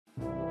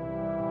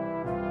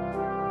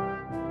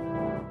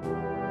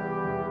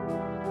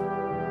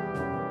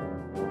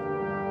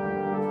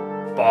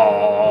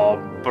Hello,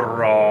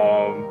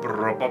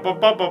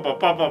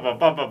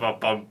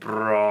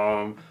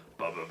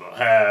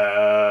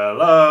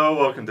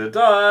 welcome to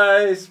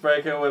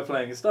Dicebreaker. We're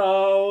playing a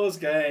Star Wars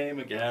game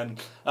again.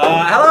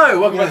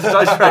 Hello, welcome back to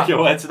Dicebreaker,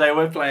 where today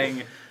we're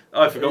playing...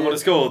 I forgot what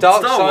it's called.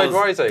 Dark Side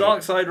Rising.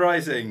 Dark Side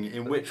Rising,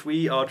 in which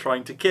we are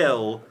trying to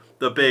kill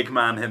the big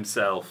man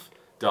himself,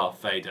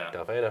 Darth Vader.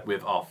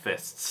 With our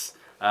fists.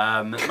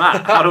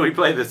 Matt, how do we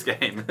play this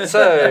game?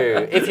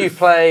 So, if you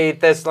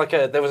played, there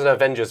was an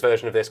Avengers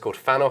version of this called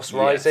Thanos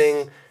Rising.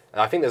 Yes.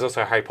 I think there's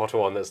also a Harry Potter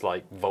one that's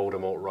like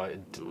Voldemort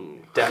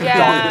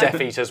Death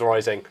Eaters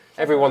Rising.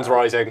 Everyone's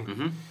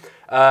rising.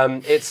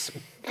 It's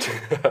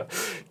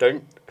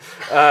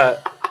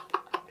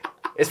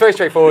it's very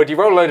straightforward. You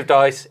roll a load of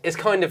dice. It's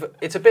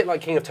a bit like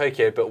King of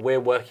Tokyo, but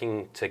we're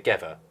working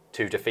together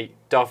to defeat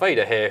Darth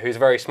Vader here, who's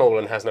very small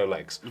and has no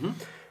legs.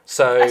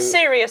 So a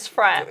serious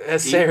threat.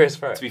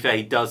 To be fair,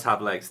 he does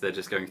have legs. They're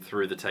just going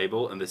through the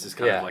table, and this is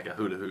kind of like a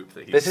hula hoop.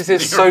 This is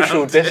his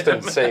social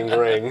distancing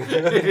ring.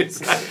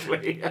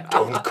 Exactly.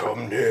 Don't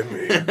come near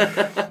me.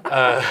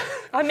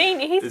 I mean,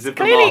 he's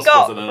clearly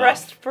got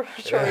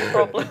respiratory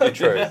problems.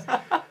 True.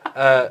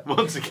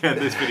 Once again,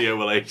 this video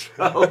will age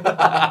well.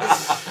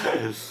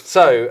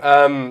 So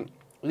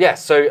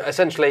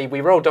essentially,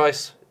 we roll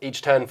dice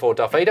each turn for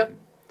Darth Vader.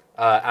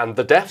 And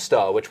the Death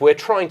Star, which we're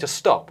trying to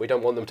stop. We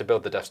don't want them to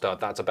build the Death Star.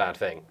 That's a bad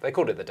thing. They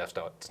called it the Death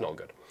Star. It's not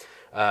good.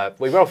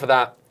 We roll for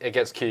that. It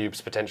gets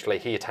cubes, potentially.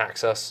 He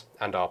attacks us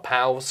and our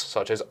pals,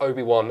 such as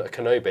Obi-Wan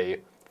Kenobi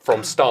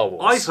from Star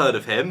Wars. I've heard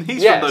of him.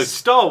 He's from those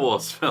Star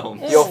Wars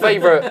films. Your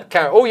favourite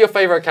all your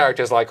favourite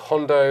characters like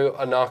Hondo,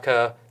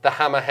 Anaka, the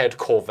Hammerhead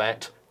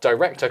Corvette,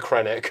 Director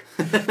Krennic.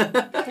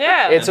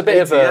 Yeah. It's a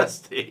bit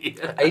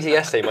ATST. of a...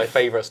 ATST, my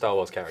favourite Star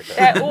Wars character.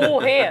 They're all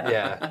here.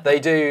 Yeah, they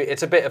do.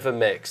 It's a bit of a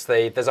mix.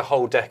 There's a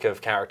whole deck of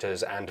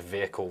characters and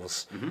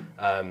vehicles.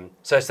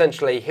 So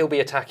essentially, he'll be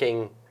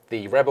attacking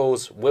the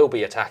Rebels, we'll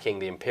be attacking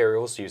the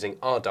Imperials using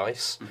our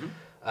dice.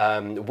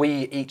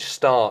 We each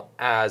start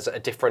as a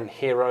different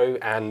hero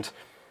and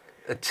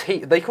a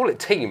team. They call it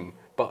team,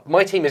 but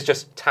my team is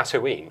just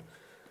Tatooine,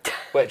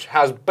 which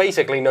has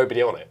basically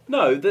nobody on it.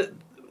 No,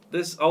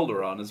 there's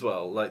Alderaan as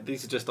well. Like,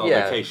 these are just our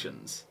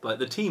locations. Like,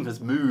 the team has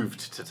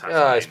moved to Tatooine.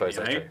 I suppose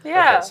that's true.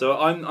 Yeah. Okay, so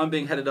I'm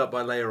being headed up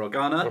by Leia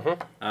Organa.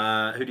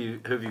 Who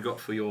have you got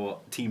for your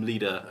team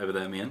leader over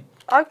there, Meehan?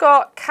 I've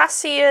got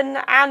Cassian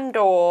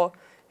Andor,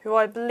 who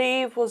I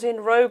believe was in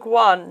Rogue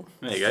One.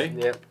 There you go.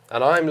 Yep.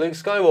 And I'm Luke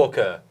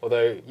Skywalker,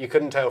 although you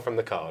couldn't tell from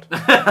the card.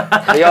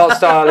 The art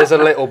style is a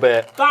little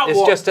bit...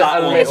 It's just a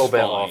little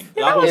bit off.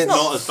 Yeah, that was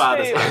not as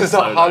bad as Han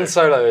Solo. Han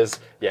Solo is...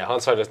 Yeah, Han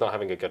Solo's not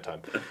having a good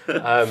time.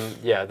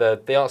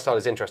 The art style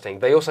is interesting.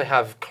 They also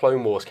have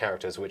Clone Wars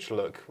characters which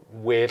look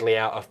weirdly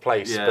out of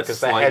place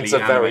because their heads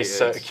are very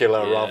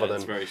circular rather than...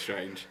 it's very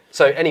strange.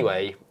 So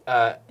anyway,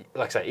 like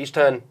I say, each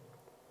turn,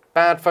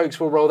 bad folks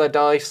will roll their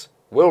dice.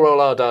 We'll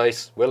roll our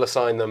dice, we'll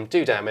assign them,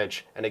 do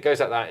damage, and it goes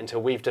like that until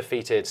we've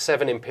defeated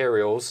 7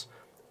 Imperials,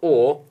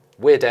 or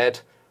we're dead,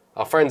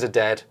 our friends are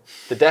dead,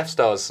 the Death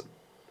Star's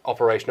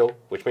operational,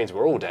 which means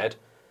we're all dead.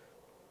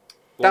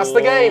 That's the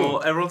game.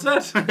 Everyone's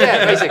dead.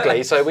 Yeah,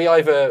 basically. So we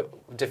either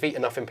defeat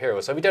enough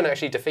Imperials, so we don't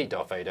actually defeat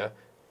Darth Vader,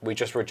 we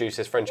just reduce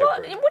his friendship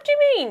group. What do you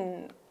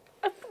mean?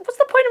 What's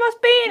the point of us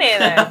being here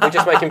then? We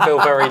just make him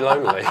feel very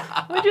lonely.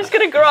 We're just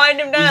going to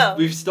grind him down.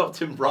 We've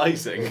stopped him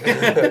rising.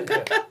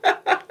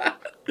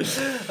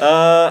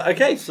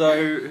 Okay,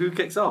 so who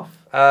kicks off?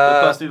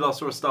 The person who last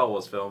saw a Star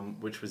Wars film,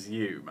 which was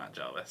you, Matt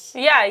Jarvis.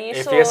 Yeah, you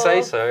if saw... you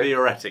say so.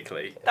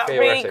 Theoretically. That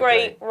really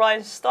great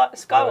Rise of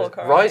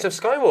Skywalker. Rise of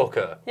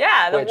Skywalker.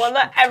 Yeah, the one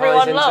that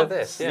everyone loves.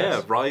 This, yes.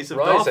 Yeah, Rise of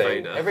Darth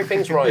Vader.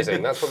 Everything's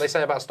rising. That's what they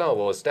say about Star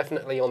Wars.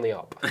 Definitely on the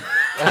up.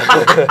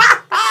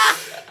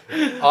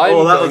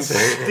 That was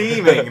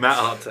steaming, that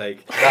hot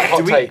take. That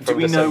hot take do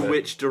we December. know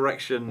which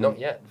direction Not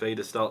yet.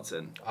 Vader starts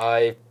in?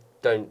 I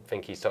don't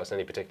think he starts in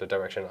any particular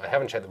direction. I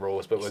haven't checked the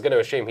rules, but we're going to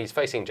assume he's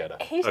facing Jeddah.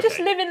 He's just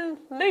living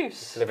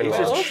loose. Living He's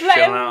loose. just chilling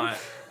out.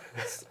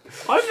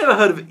 I've never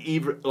heard of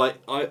either.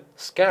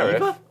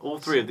 Scarif. All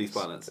 3 of these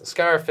planets.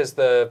 Scarif is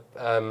the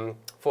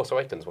Force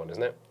Awakens one,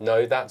 isn't it?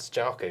 No, that's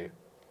Jakku.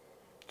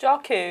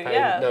 Jakku,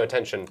 Pay no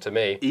attention to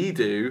me.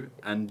 Edu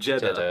and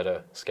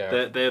Jeddah.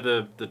 Scarif. They're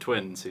the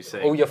twins who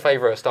sing. All your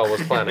favourite Star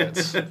Wars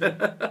planets. You're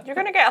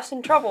going to get us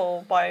in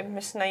trouble by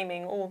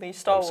misnaming all these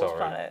Star Wars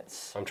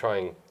planets. I'm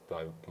trying.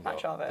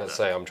 Let's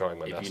say I'm trying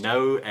my best. If you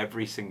know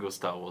every single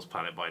Star Wars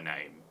planet by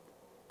name,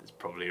 there's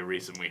probably a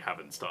reason we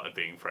haven't started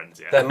being friends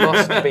yet. There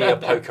must be a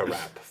poker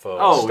rap for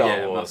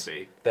Star Wars. Must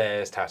be.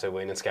 There's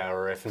Tatooine and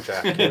Scarif and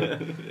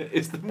Jakku.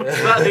 Is that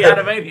the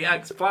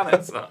Animaniacs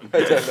planet song? I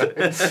don't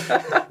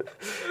know.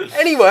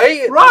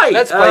 Anyway,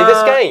 let's play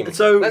this game.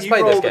 So let's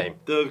play this game.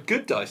 The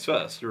good dice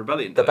first, the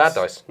rebellion dice. The bad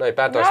dice. No,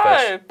 bad dice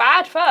first. No,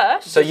 bad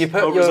first. So you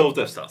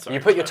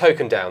put your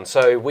token down.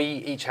 So we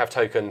each have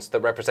tokens that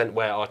represent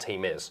where our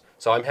team is.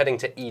 So I'm heading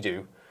to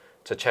Edu.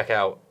 to check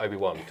out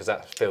Obi-Wan, because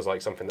that feels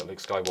like something that Luke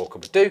Skywalker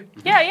would do.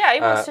 Yeah,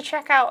 he wants to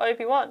check out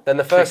Obi-Wan. Then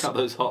the first... Check out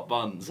those hot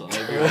buns on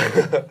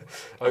Obi-Wan.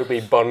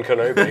 Obi-Wan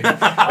Kenobi.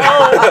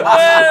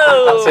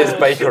 Oh, That's his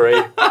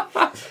bakery.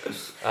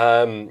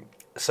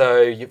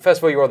 First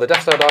of all, you roll the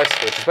Death Star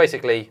dice, which is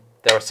basically,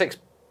 there are 6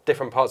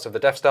 different parts of the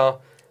Death Star.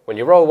 When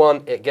you roll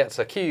one, it gets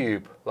a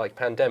cube, like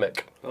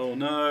Pandemic. Oh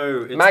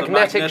no, it's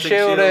magnetic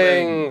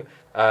shielding!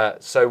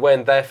 So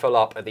when they're full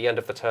up at the end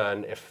of the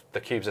turn, if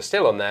the cubes are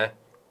still on there,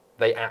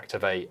 they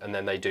activate and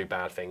then they do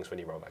bad things when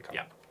you roll that card.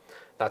 Yeah.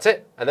 That's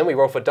it. And then we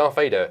roll for Darth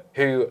Vader,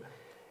 who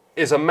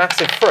is a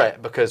massive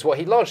threat because what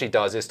he largely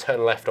does is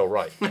turn left or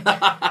right.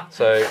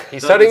 So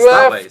he's turning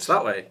left. It's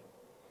that way.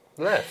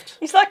 Left.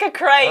 he's like a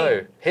crane.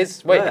 Oh,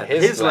 his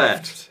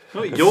left.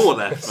 Not your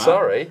left, man.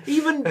 Sorry.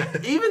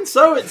 Even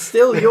so, it's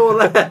still your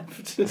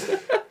left.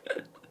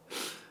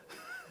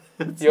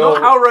 It's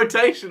not how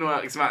rotation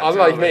works, Matt.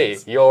 Unlike me,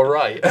 you're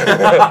right.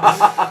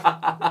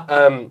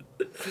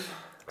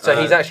 So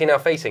he's actually now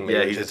facing me.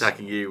 Yeah, he's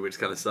attacking you, which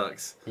kind of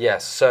sucks.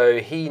 Yes. So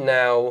he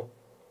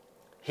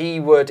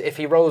would, if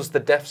he rolls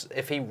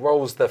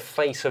the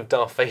face of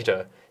Darth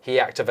Vader, he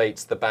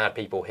activates the bad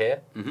people here.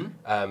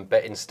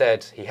 But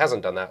instead, he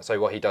hasn't done that. So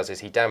what he does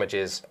is he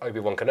damages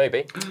Obi-Wan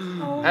Kenobi,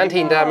 and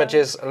he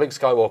damages Luke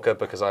Skywalker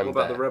because I'm there.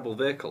 What about the rebel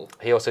vehicle?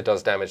 He also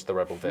does damage the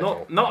rebel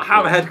vehicle. Not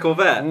Hammerhead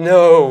Corvette.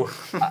 No.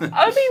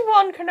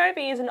 Obi-Wan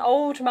Kenobi is an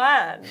old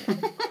man.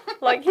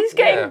 Like, he's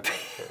getting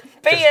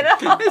beaten up.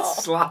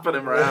 It's slapping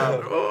him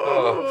around.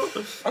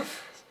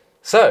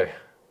 So,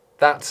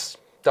 that's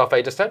Darth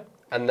Vader's turn.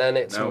 And then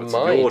it's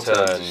my your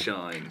turn to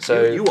shine.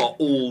 So you are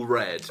all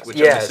red, which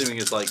I'm assuming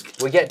is like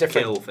we get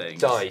kill different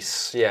things.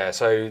 dice. Yeah,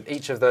 so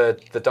each of the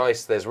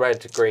dice, there's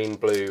red, green,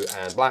 blue,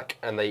 and black,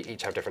 and they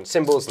each have different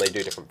symbols and they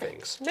do different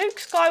things. Luke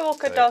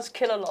Skywalker does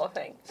kill a lot of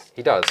things.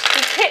 He does.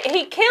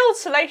 He killed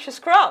Salacious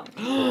Crumb.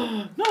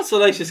 Not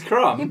Salacious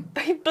Crumb.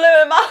 He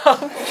blew him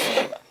up.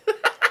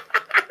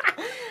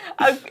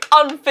 An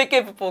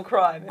unforgivable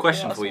crime.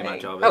 Question for you,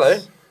 Matt Jarvis. Hello.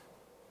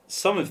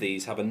 Some of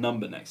these have a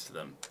number next to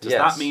them. Does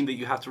Yes. that mean that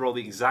you have to roll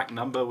the exact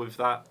number with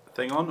that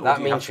thing on, or That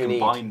do you have means to you need-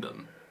 combine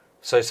them?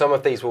 So some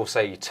of these will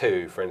say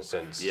 2, for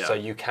instance. Yeah. So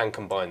you can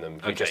combine them.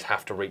 You just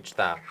have to reach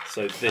that.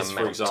 So this, for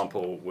amount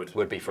example,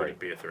 would be 3. Would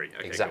be a 3.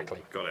 Okay,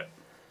 Exactly. Cool. Got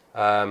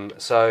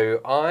it.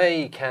 So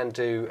I can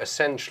do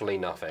essentially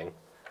nothing.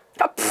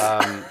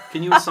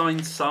 Can you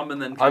assign some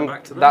and then come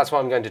back to them? That's what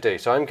I'm going to do.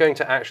 So I'm going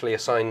to actually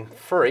assign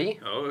 3.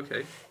 Oh,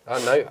 okay.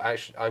 No,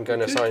 actually, I'm going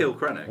to assign kill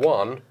Krennic.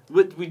 1.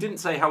 We didn't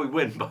say how we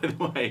win, by the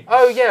way.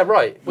 Oh, yeah,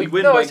 right. We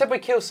win no, by- I said we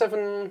kill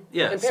 7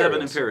 Yeah, Imperials.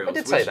 7 Imperials. I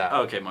did say that.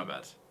 Oh, okay, my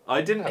bad.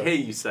 I didn't hear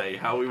you say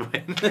how we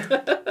win.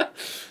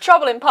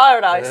 Trouble in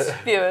Paradise,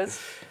 viewers.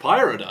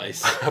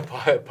 Paradise?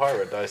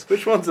 Pirate dice.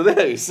 Which ones are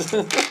those?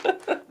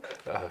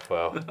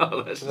 Well,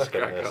 Let's just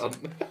crack on.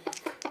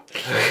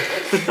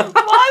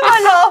 Why am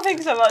I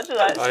laughing so much at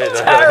that? I It's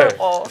know.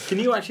 terrible. Can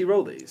you actually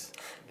roll these?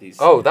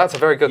 Oh, that's a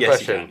very good yes,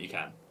 question. you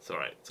can. It's all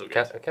right. It's all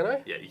good. Can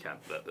I? Yeah, you can.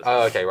 That's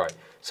Oh, okay, right.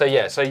 So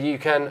yeah, so you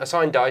can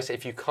assign dice.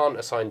 If you can't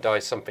assign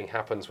dice, something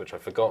happens, which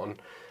I've forgotten.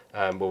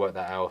 We'll work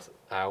that out.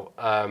 I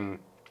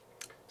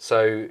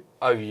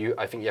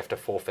think you have to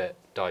forfeit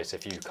dice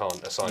if you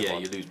can't assign one. Yeah,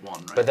 you lose 1,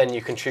 right? But then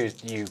you can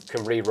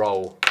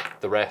re-roll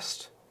the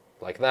rest,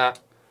 like that.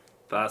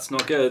 That's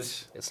not good.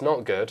 It's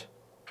not good.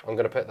 I'm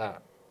going to put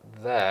that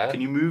there.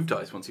 Can you move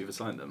dice once you've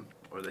assigned them?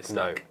 Or are they stuck?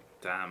 No.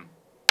 Damn.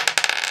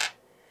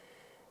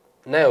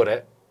 Nailed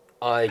it.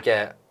 I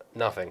get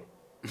nothing.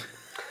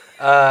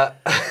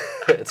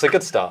 It's a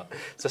good start.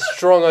 It's a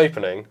strong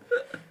opening.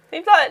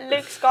 Seems like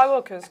Luke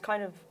Skywalker's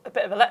kind of a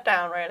bit of a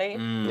letdown, really.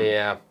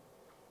 Yeah.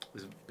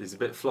 He's a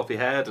bit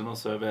floppy-haired and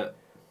also a bit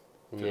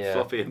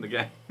floppy in the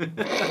game.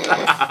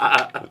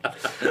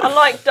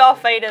 Unlike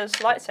Darth Vader's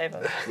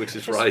lightsaber, Which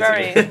is very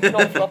right.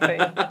 not floppy.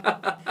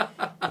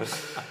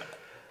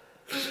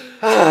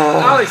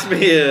 Alex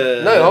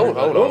Meehan! No,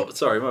 hold on.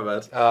 Sorry, my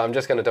bad. I'm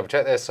just going to double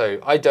check this. So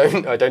I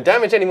don't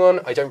damage anyone.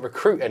 I don't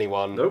recruit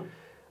anyone. Nope.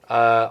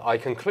 I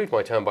conclude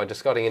my turn by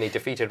discarding any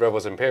defeated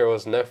rebels and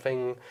imperials.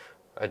 Nothing.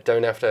 I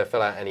don't have to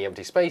fill out any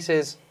empty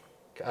spaces.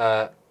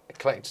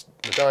 Collect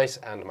the dice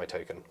and my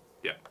token.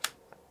 Yeah.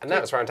 And now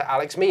it's round to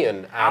Alex Meehan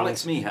and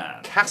Alex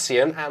Meehan.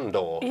 Cassian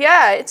Andor.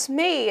 Yeah, it's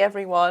me,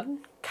 everyone.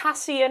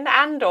 Cassian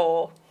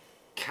Andor.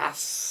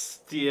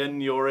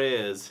 Castian your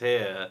ears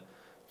here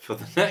for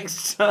the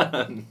next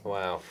turn.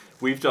 Wow.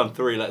 We've done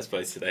 3 Let's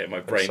Plays today and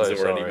my brain's so already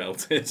sorry.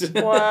 melted.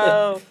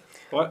 Whoa.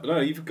 What? No,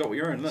 you've got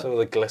your own. That's Look. all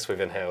the gliss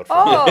we've inhaled.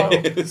 Oh.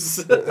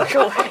 Yes.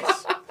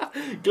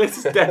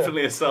 Gliss is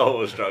definitely a Star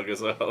Wars drug as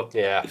well.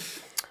 Yeah.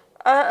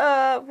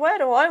 Where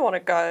do I want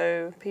to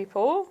go,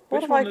 people?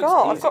 What Which have I one looks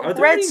got? I've easy? I got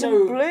don't reds really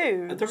and know-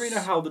 blues. I don't really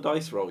know how the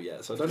dice roll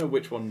yet, so I don't know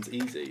which one's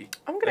easy.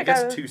 I'm gonna I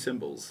guess go- 2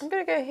 symbols. I'm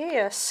gonna go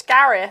here.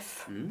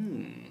 Scarif.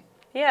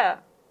 Yeah.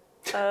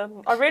 I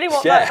really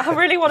want Yeah. that. I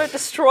really want to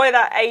destroy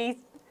that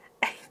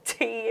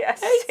ATST.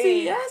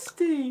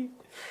 ATST.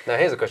 Now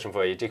here's a question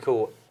for you. Do you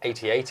call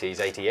AT-ATs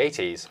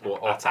AT-ATs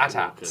Or AT-ATs?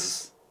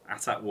 walkers.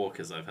 AT-AT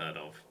walkers I've heard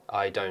of.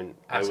 I don't.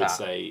 I would AT-AT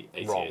say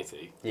roll.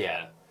 AT-AT.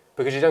 Yeah.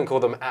 Because you don't call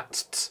them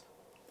ats.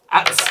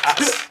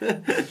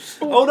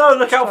 Oh no,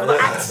 look out for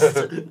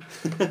the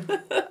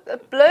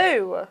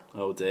Blue.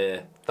 Oh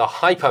dear. The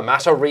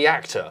hypermatter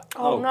reactor.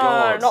 Oh, no,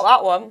 God. not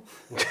that one.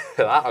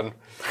 That one.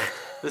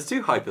 There's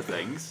 2 hyper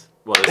things.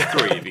 Well, there's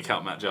 3 if you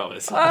count Matt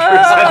Jarvis. His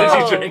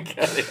energy drink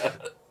earlier.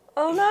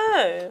 Oh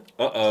no.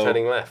 Uh-oh.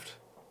 Turning left.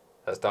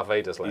 That's Darth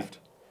Vader's left.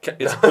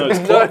 It's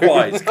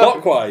clockwise.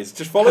 Clockwise.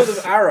 Just follow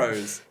the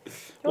arrows.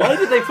 Why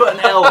did they put an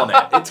L on it?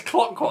 It's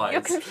clockwise.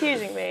 You're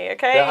confusing me,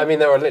 okay? Yeah, I mean,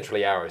 there are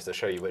literally arrows that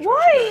show you which way to go.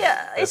 Why?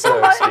 There's It's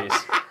no not like...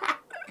 excuse.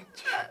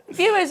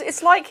 Viewers,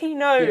 it's like he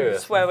knows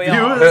Viewers. where we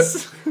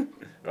Viewers.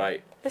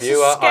 Right. This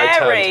Viewer, is I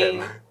scary. turned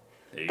him.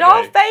 There you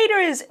Darth go. Vader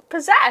is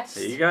possessed.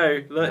 There you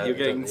go. Look, No, you're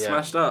getting yeah.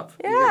 smashed up.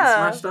 Yeah. You're getting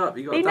smashed up.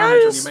 You got He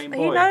damage knows. on your main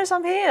boy. He knows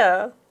I'm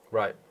here.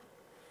 Right.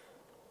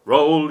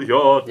 Roll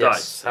your Yes.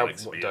 dice. How,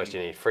 Alex, what we- dice do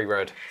you need? 3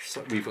 red.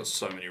 We've got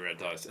so many red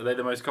dice. Are they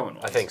the most common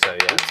ones? I think so,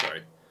 yeah. Oh,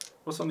 sorry.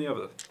 What's on the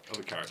other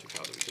character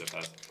card that we should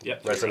have had?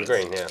 Yep. Red and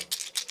green, yeah.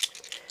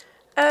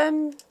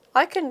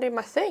 I can do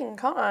my thing,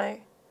 can't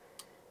I?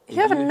 You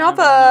You have have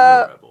another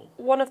another rebel.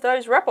 one of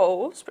those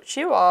rebels, but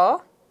you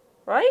are,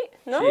 right?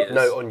 No. She is.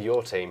 No, on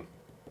your team.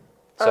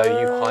 So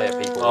you hire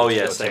people. Oh into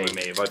yeah, your same team.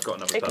 with me. If I've got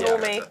another Ignore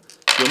purple me. character.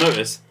 You'll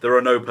notice there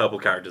are no purple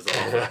characters on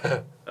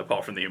offer,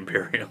 apart from the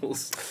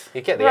Imperials.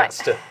 You get the Right.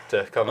 Atster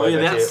to come Oh, over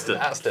yeah, the to you. Atster.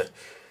 Atster.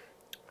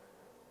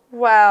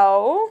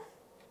 Well,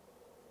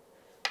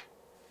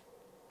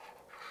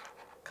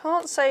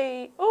 can't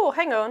say. Oh,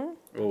 hang on.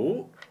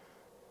 Oh.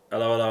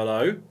 Hello, hello,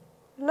 hello.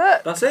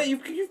 Look. That's it.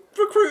 You've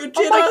recruited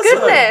Oh Jyn my Erso.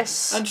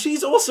 goodness. And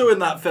she's also in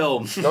that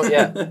film. Not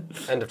yet.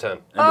 End of turn.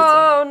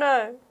 Oh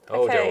no.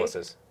 Hold okay. your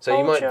horses. So you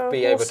Hold might your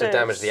be able to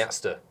damage horses. the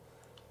Atster.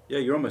 Yeah,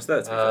 you're almost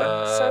there, to be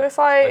fair. So if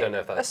I, don't know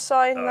if that's...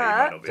 assign Oh, you might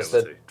that. not be Does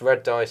able the to.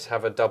 red dice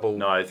have a double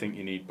No, I think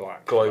you need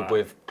black. for globe that.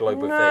 with things? No,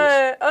 Globe with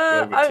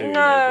two, you need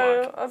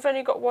no, black. I've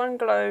only got one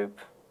globe.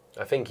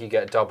 I think you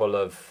get double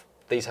of...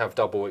 These have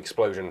double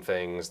explosion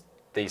things.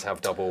 These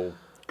have double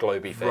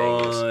globy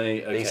things.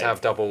 Right, okay. These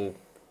have double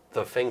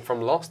the thing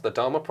from Lost, the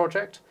Dharma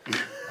Project.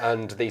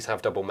 And these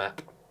have double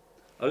map.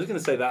 I was going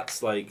to say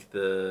that's like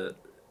the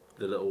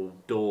little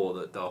door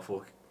that Darth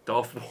Walker.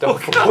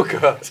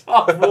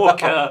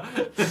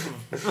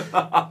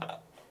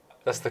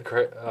 That's the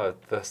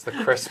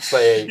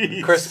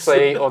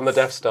crisply on the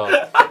Death Star.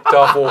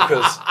 Darth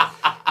Walkers.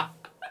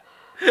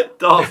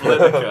 Darth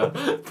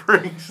Vader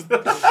brings.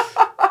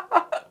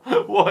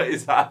 What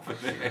is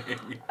happening?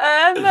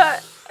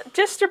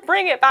 Just to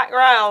bring it back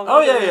round. Oh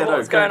yeah,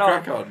 what's going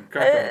on? Crack on.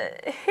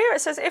 Here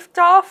it says, if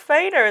Darth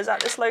Vader is at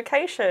this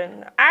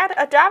location, add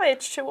a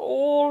damage to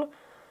all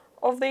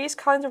of these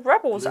kinds of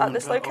rebels at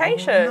this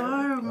location.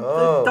 Oh, no,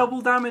 Oh. the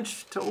double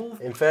damage to all.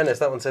 In fairness,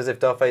 that one says if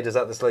Darth Vader's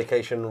at this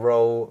location,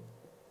 roll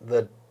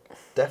the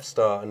Death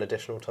Star an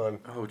additional time.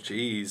 Oh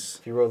jeez.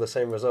 If you roll the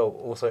same result,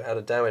 also add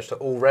a damage to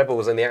all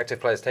rebels in the active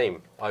player's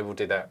team. I will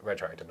do that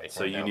retroactively.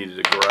 So right you now. needed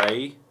a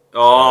grey.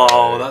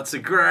 Oh, that's a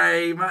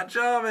grey, Matt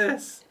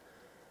Jarvis.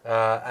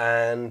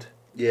 And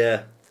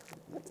Yeah.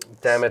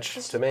 damage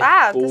This to is me.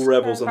 bad. All This is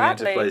rebels going on the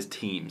active badly. player's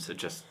team, so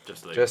just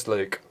Luke. Just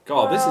Luke.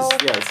 God, Well, this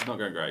is not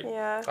going great.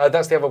 Yeah.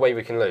 That's the other way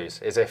we can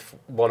lose, is if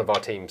one of our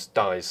teams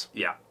dies,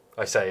 Yeah.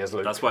 I say, as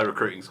Luke. That's why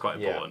recruiting's quite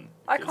Yeah. important.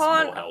 I Gives more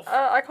can't. health.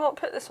 I can't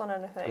put this on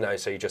anything. No,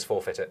 so you just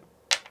forfeit it.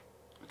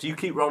 Do you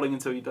keep rolling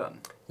until you're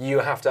done? You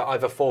have to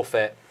either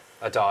forfeit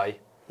a die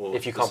Or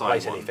if you can't assign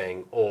place one?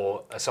 anything,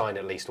 or assign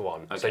at least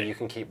one. So Okay. you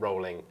can keep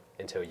rolling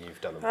until you've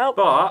done them. Well,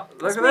 But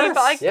look it's at me, this.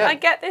 but I Yeah.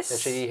 get And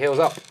this she heals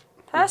up.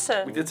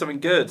 person. We did something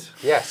good.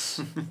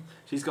 Yes.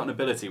 She's got an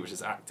ability which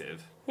is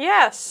active.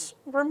 Yes.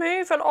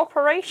 Remove an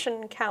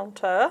operation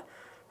counter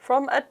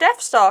from a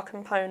Death Star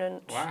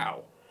component.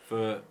 Wow.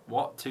 For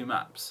what? 2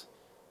 maps.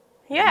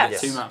 Yes.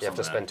 Yes. Two maps You have on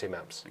to there. spend 2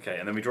 maps. Okay,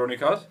 and then we draw a new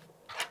card.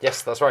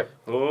 Yes, that's right.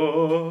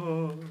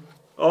 Oh.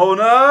 Oh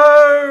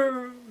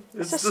no!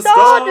 It's a the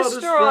Star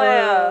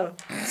Destroyer.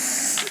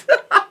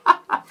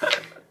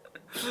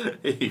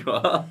 Here you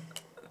are.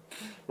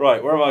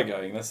 Right, where am I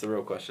going? That's the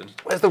real question.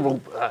 Where's the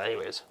rule?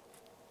 Anyways.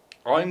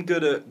 I'm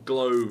good at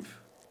globe.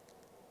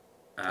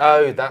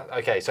 Oh, that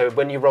okay. So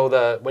when you roll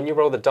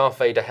the Darth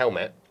Vader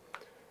helmet,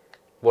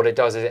 what it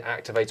does is it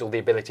activates all the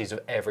abilities of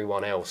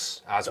everyone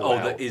else as well.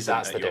 that isn't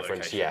That's at the your difference.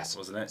 location, Yes,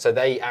 wasn't it? So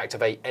they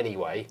activate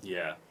anyway.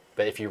 Yeah.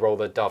 But if you roll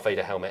the Darth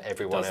Vader helmet,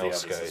 everyone Does the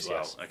else others goes. as well.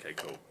 Yes. Okay,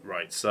 cool.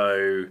 Right,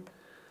 so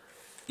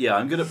yeah,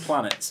 I'm good at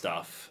planet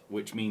stuff,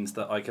 which means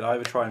that I could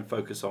either try and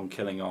focus on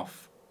killing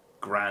off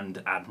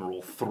Grand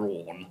Admiral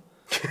Thrawn.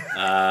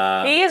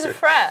 He is a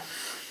threat.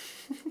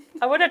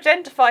 I would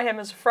identify him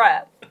as a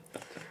threat.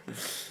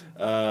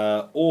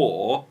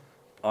 Or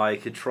I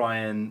could try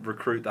and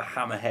recruit the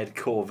Hammerhead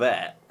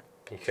Corvette.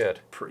 You could.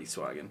 Pretty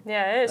swaggin'.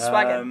 Yeah, it is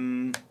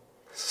swaggin'.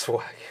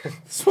 Swag.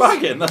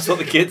 Swaggin', that's what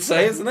the kids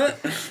say, isn't it?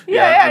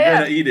 Yeah, I'm yeah.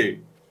 going at Edu.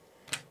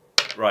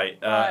 Right,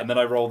 and then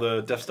I roll the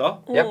Death Star.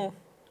 Yep.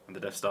 And the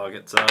Death Star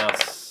gets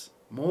us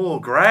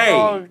more grey.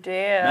 Oh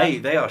dear.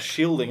 Mate, they are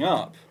shielding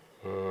up.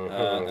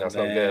 That's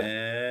not good.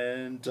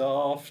 And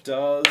Darth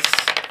does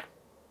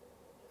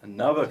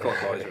Another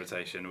clockwise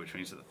rotation, which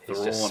means that the He's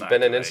Thrawn just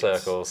spinning in activates.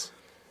 circles.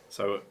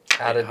 So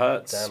Added it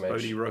hurts damage.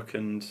 Bodhi Rook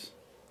and...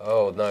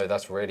 Oh no,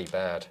 that's really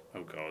bad.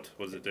 Oh god,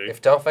 what does it do?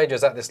 If Darth Vader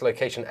is at this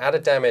location, add a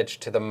damage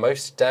to the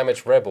most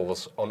damaged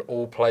rebels on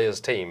all players'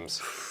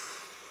 teams.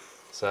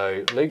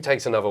 So Luke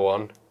takes another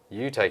one.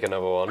 You take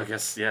another one. I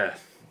guess, yeah.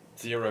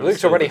 0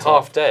 Luke's already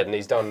half dead and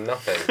he's done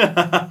nothing.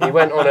 He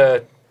went on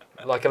a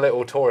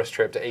little tourist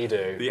trip to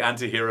Edu. The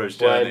anti-hero's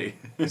journey.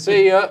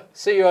 See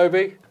you,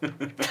 Obi.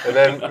 And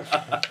then,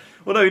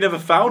 well, no, he never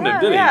found him,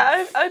 did he?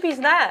 Yeah, Obi's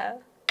there.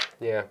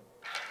 yeah.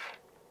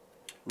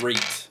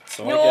 Reet.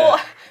 So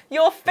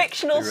Your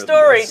fictional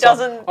story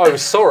doesn't... Oh,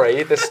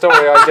 sorry, the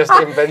story I just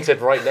invented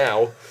right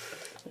now.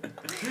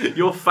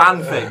 Your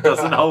fanfic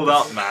doesn't hold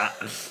up, Matt.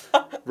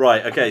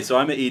 Right, okay, so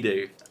I'm at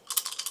Edu.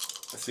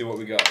 Let's see what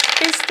we got.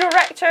 Is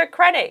Director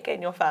Krennic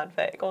in your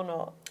fanfic or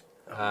not?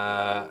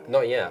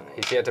 Not yet.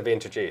 He's yet to be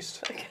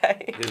introduced.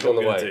 Okay. Here's on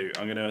what the I'm going to way. do.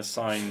 I'm going to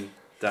assign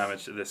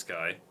damage to this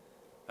guy.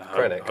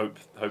 Krennic.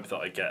 Hope that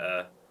I get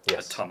a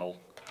tunnel.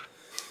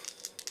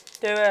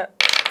 Do it.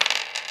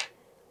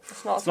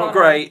 It's not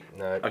great.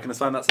 No. I can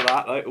assign that to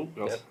that, though. Oh,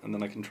 God. Yep. And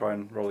then I can try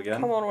and roll again.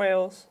 Come on,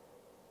 Wheels.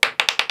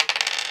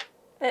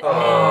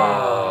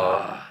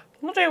 Oh.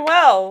 Not doing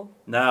well.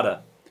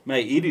 Nada.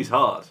 Mate, Edu's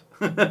hard.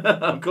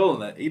 I'm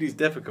calling it. Edu's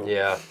difficult.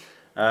 Yeah.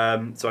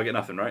 So I get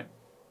nothing, right?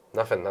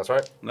 Nothing, that's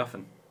right.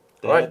 Nothing.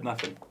 Right. Dead,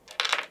 nothing.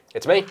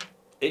 It's me.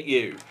 It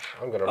you.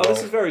 I'm gonna Oh, roll.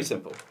 this is very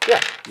simple. Yeah.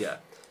 Yeah.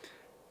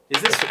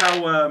 Is this how...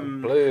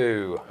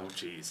 Blue. Oh,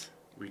 jeez.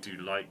 We do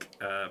like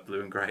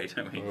blue and grey,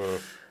 don't we?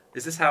 Mm.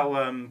 Is this how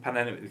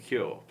Pandemic the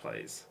Cure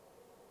plays?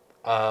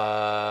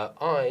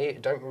 I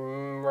don't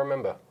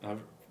remember. I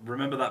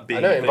remember that being...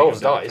 I know it a thing,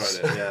 involves I've never dice.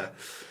 tried it, yeah.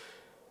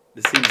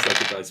 This seems like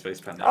a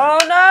dice-based pandemic. Oh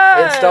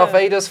no! It's Darth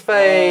Vader's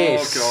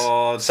face.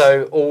 Oh, God.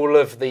 So all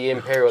of the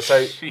Imperial.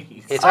 So Jeez.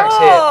 he attacks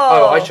here.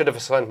 Oh, I should have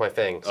assigned my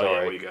thing. Sorry. Oh, yeah,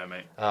 where you go,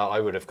 mate? I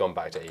would have gone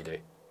back to Edu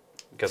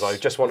because I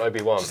just want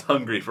Obi-Wan. Just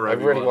hungry for I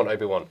Obi-Wan. really want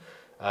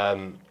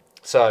Obi-Wan.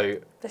 So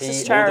This is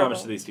More terrible.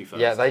 damage to these two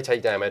first. yeah, they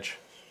take damage,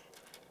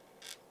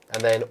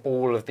 and then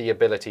all of the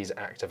abilities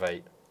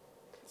activate.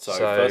 So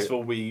first of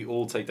all, we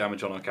all take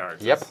damage on our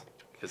characters. Yep.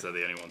 Because they're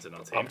the only ones in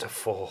our team. Up to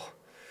 4.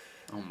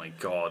 Oh my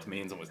god,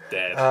 Meehan's almost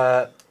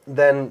dead.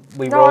 Then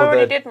we No, I roll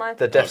already did mine.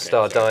 the Death Okay,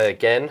 Star sorry. die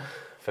again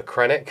for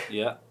Krennic.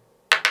 Yeah.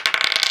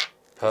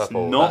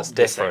 Purple. It's not That's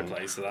the same different.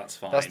 place, so that's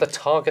fine. That's the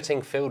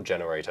targeting field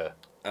generator.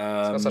 It's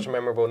got such a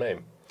memorable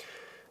name.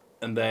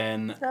 And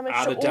then Damage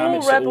add to a all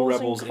damage to all rebels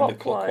rebels in in the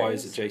clockwise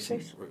clockwise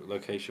adjacent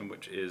location,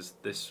 which is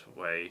this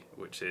way,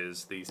 which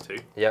is these two.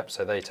 Yep,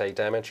 so they take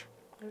damage.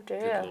 Oh Good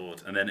dear.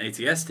 lord. And then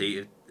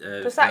ATST.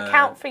 Does that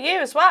count for you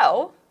as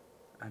well?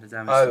 Add a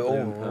damage Oh, to blue all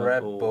and purple at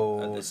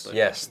rebels. this location.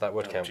 Yes, that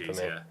would Oh, count for jeez,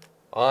 me. yeah.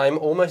 I'm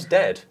almost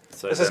dead.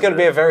 So This is then going to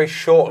be a very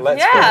short Let's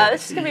Yeah, Play.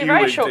 this is going to be a You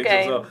very win short things as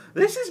game. well.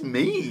 This is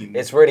mean.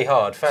 It's really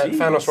hard. Jeez.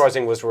 Thanos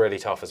Rising was really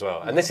tough as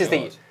well. And this is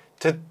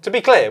God. to be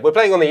clear, we're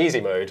playing on the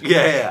easy mode.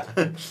 Yeah.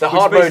 The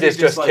hard mode is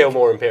just kill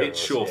more Imperials. It's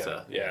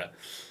shorter. Yeah.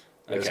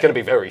 It's Okay. going to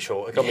be very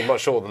short. It can't be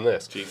much shorter than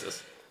this.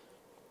 Jesus.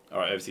 All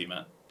right, over to you,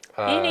 Matt.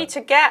 You need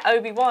to get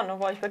Obi-Wan,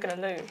 otherwise we're going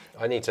to lose.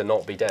 I need to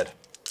not be dead.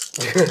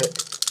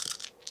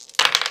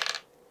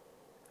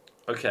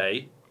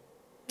 Okay.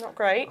 Not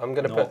great. I'm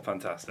going to Not put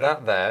fantastic.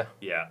 that there.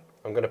 Yeah.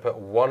 I'm going to put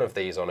one of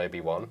these on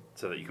Obi-Wan.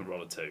 So that you can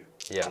roll a 2.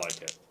 Yeah. I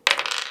like it.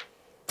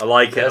 I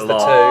like it There's a the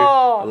lot.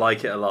 Oh. I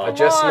like it a lot. I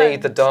just on.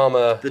 need the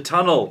Dharma. The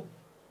tunnel.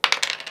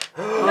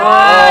 No,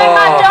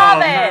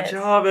 Matt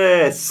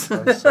Jarvis! Jarvis.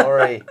 I'm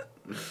sorry.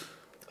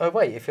 Oh,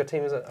 wait, if your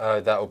team is...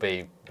 Oh, that'll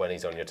be when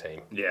he's on your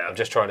team. Yeah. I'm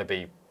just trying to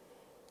be...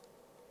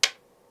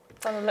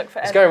 Trying to look for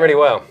It's going really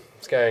well.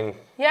 It's going...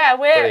 Yeah,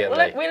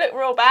 Brilliantly. we look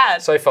real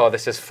bad. So far,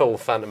 this is full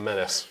Phantom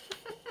Menace.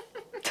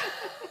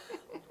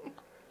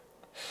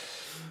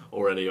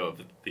 Or any of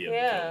the other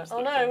Yeah. films Oh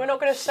that no, came we're out. not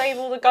going to save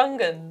all the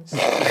Gungans.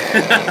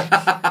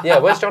 Yeah,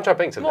 where's Jar Jar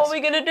Binks in What this? are we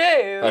going to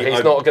do? He's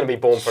I'm not going to be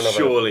born for another...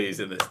 Surely he's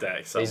in this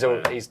deck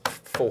somewhere. He's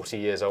 40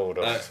 years old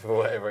or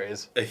whatever it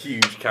is. A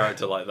huge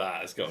character like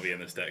that has got to be in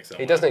this deck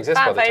somewhere. He doesn't exist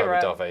by Fan the time favourite.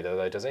 of Darth Vader,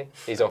 though, does he?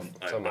 He's off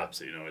I have somewhere.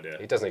 absolutely no idea.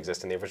 He doesn't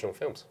exist in the original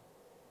films.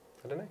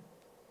 I don't know.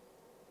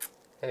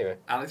 Anyway.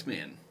 Alex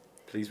Meehan,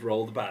 please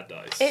roll the bad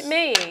dice. It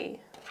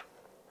me.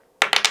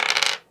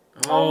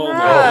 Oh, no. my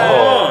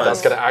god.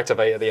 That's going to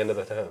activate at the end of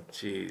the turn.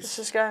 This Jeez.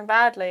 is going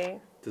badly.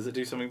 Does it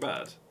do something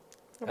bad?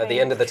 At the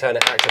end of the turn,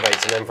 it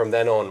activates, and then from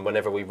then on,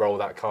 whenever we roll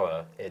that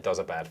colour, it does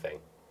a bad thing.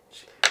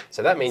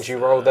 So that means you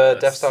roll the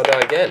Death Star die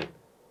again.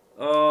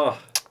 Oh.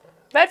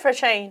 Red for a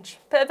change.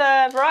 Bit of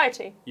a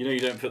variety. You know you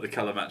don't put the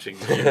colour matching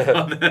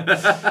on.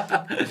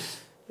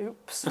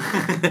 Oops.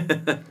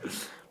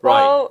 Right.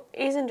 Well,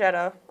 he's in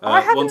Jeddah.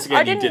 Once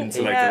again, you didn't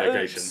select yeah, a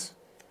location. oops.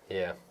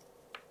 Yeah.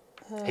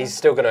 He's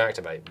still going to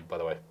activate, by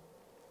the way.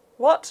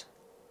 What?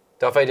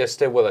 Darth Vader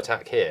still will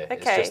attack here.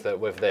 It's Okay. just that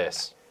with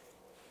this.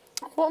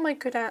 What am I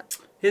good at?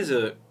 Here's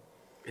a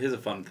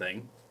fun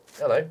thing.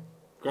 Hello.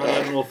 Grand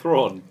Admiral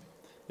Thrawn.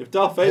 If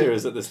Darth Vader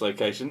is at this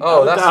location,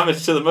 Oh, add that's-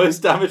 damage to the most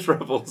damaged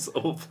rebels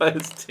all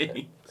players'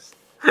 teams.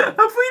 Have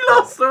we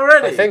lost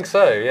already? I think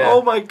so, yeah.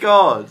 Oh my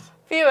god.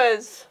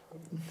 Viewers,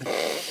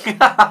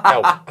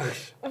 Help.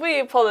 we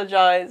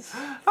apologise.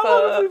 How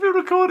long have we been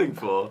recording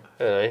for?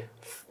 I don't know,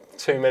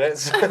 2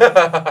 minutes.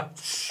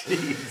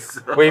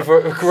 Jeez. We've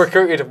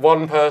recruited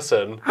one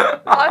person.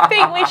 I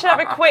think we should have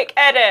a quick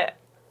edit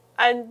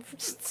and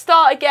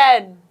start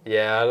again.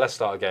 Yeah, let's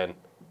start again.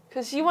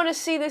 Because you want to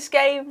see this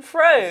game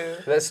through.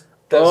 Let's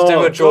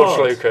do a George God.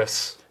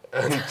 Lucas.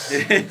 And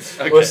Okay.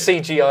 we'll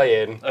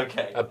CGI in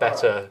Okay. a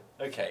better...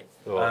 Okay.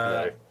 Oh,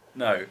 no.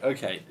 No,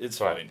 okay, it's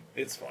Right. fine.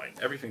 It's fine.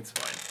 Everything's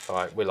fine.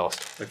 Alright, we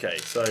lost. Okay,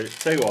 so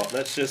tell you what,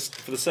 let's just,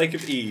 for the sake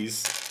of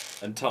ease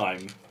and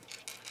time,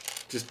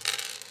 just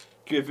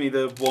give me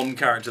the one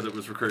character that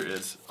was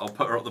recruited. I'll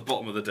put her at the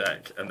bottom of the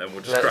deck, and then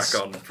we'll just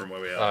crack on from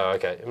where we are. Oh,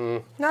 okay.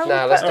 No,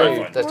 let's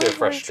we'll do a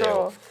fresh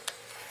deal.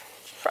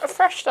 A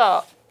fresh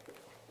start.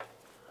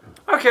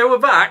 Okay, we're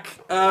back.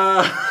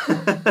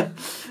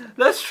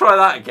 Let's try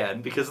that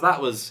again, because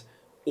that was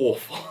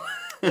awful.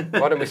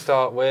 Why don't we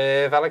start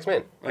with Alex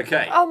Min?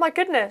 Okay, Oh my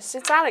goodness,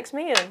 it's Alex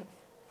Meehan.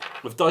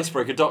 with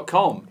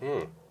Dicebreaker.com.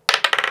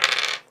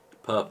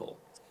 Purple,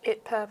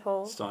 It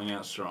purple. starting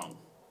out strong.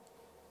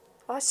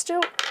 I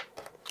still...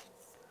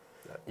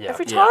 Yeah.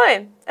 Every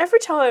time. Every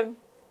time.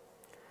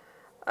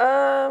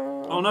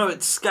 Oh no,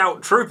 it's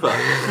Scout Trooper.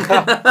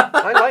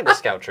 I like the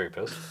Scout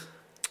Troopers.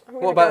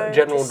 What about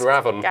General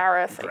Draven?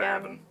 Gareth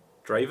again.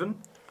 Draven?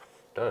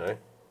 Don't know.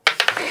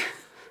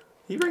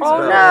 He rings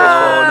Oh a bell. no!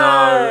 Oh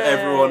no!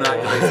 Everyone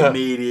activates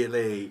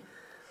immediately.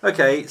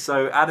 Okay,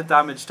 so added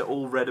damage to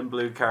all red and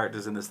blue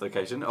characters in this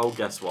location. Oh,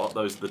 guess what?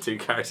 Those are the two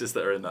characters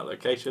that are in that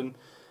location.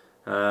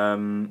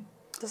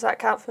 Does that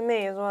count for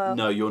me as well?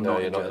 No, you're No,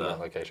 not. you're not in that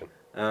location.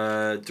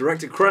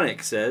 Director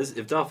Chronic says,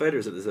 if Darth Vader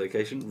is at this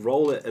location,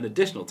 roll it an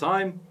additional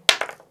time.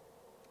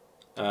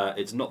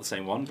 It's not the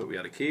same one, but we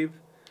had a cube.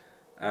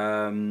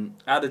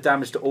 Added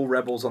damage to all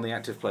rebels on the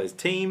active player's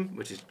team,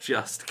 which is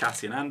just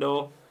Cassian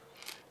Andor.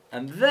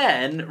 And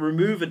then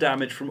remove a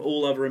damage from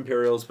all other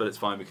Imperials, but it's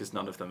fine because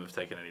none of them have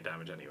taken any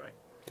damage anyway.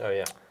 Oh,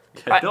 yeah.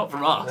 Yeah, not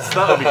from us.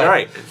 That would be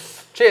great.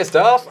 Cheers,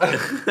 Darth.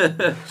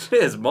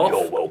 Cheers, Moff.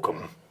 You're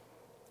welcome.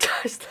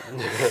 Is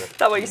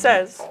that what he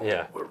says?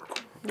 Yeah.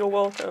 You're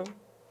welcome.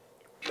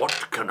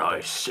 What can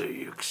I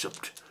say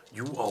except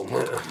you are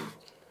welcome?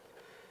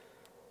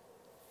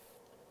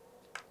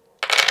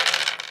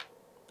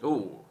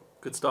 Ooh,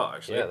 good start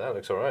actually. Yeah, that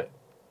looks alright.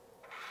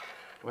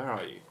 Where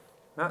are you?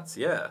 That's,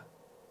 yeah.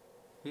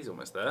 He's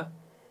almost there.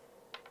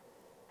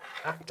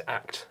 Act.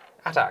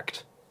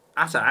 Attacked.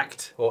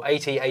 Or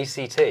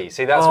AT-ACT.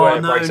 See, that's Oh, where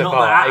it no, breaks not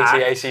apart. the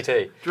ACT. AT-ACT. Do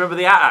you remember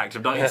the AT Act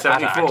of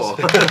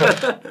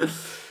 1974?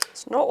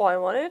 It's not what I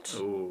wanted.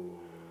 Ooh.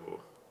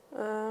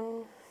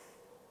 Um,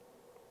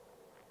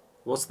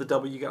 What's the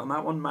W you get on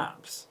that one?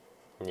 Maps.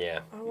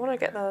 Yeah. I want to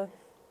get the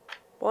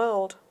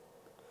world.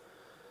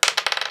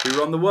 Who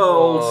run the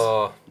world?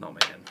 Oh. Not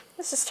Meehan.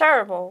 This is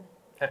terrible.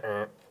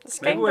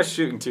 This Maybe game, we're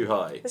shooting too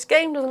high. this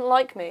game doesn't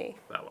like me.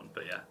 That one,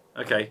 but yeah.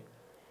 Okay.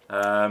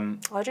 I do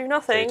So you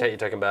nothing. take your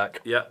token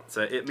back. Yeah,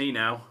 so it me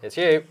now. It's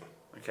you.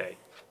 Okay.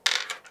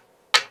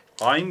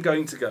 I'm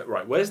going to go...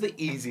 Right, where's the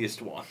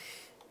easiest one?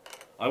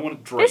 I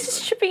want Draven.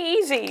 This should be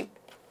easy.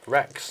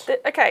 Rex.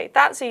 Okay,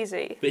 that's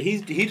easy. But he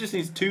just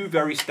needs two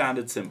very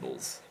standard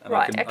symbols. And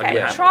Right, I can okay.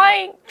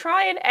 handle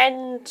Try and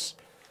end...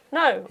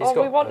 No, He's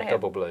got we want a him.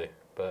 double blue,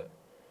 but...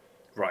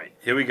 that. Right,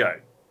 here we go.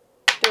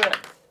 Do it.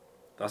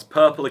 That's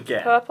purple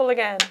again. Purple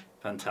again.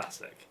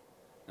 Fantastic.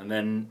 And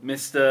then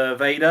Mr.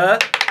 Vader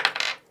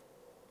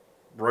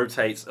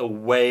rotates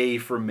away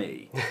from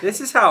me. This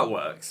is how it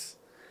works.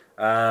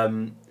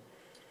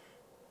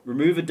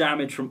 Remove a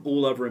damage from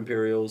all other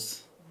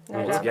Imperials.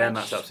 No Once again,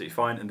 damage. that's absolutely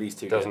fine. And these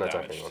two Doesn't get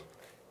attack damaged. anyone.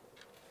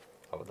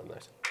 Other than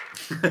those.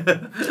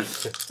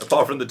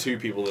 Apart from the two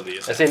people that he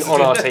attacks. As in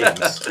on our teams.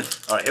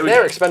 Alright, here we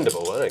They're go.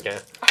 expendable, I don't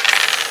care.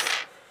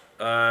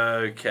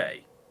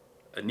 Okay.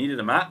 I needed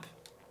a map,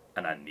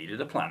 and I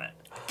needed a planet.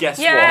 Guess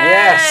Yeah! what?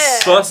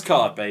 Yes! First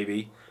card,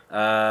 baby.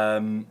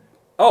 Oh.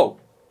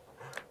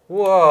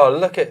 Whoa,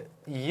 look at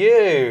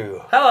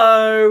you.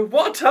 Hello.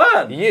 What a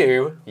turn.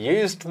 You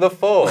used the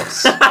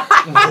Force.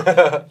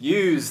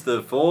 Use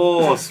the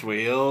Force,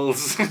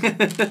 Wheels. No, you're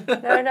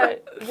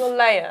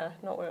Leia,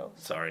 not Will.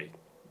 Sorry.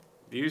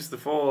 Use the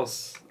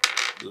Force,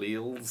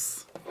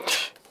 Leels.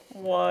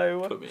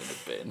 Whoa. Put me in the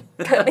bin.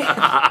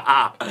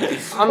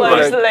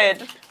 Close the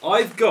lid.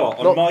 I've got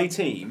on my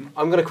team...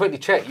 I'm going to quickly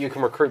check you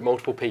can recruit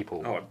multiple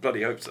people. Oh, I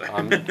bloody hope so.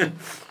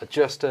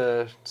 Just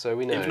so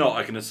we know. If not,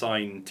 I can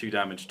assign 2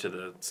 damage to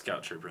the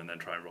Scout Trooper and then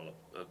try and roll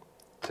a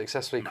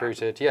Successfully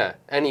recruited, yeah.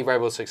 Any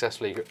rebels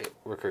successfully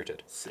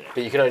recruited. Sick.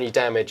 But you can only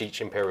damage each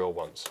Imperial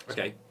once.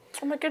 Okay.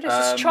 Oh my goodness,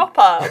 it's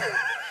Chopper.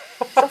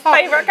 It's a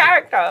favourite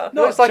character.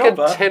 No, It's like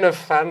Chopper. a tin of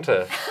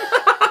Fanta.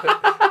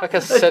 Like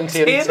a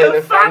sentient tin tin of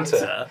of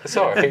Fanta. Fanta?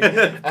 Sorry,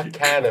 a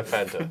can of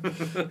Fanta.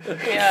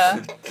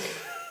 Yeah.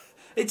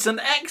 It's an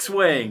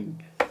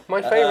X-Wing.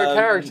 My favourite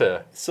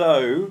character.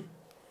 So,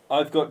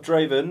 I've got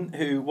Draven,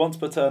 who once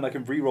per turn I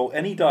can re-roll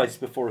any dice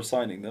before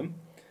assigning them.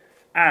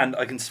 And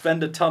I can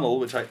spend a tunnel,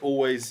 which I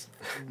always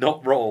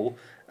not roll,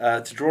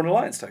 to draw an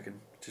alliance token,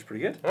 which is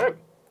pretty good. All right.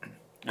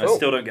 I Cool.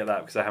 still don't get that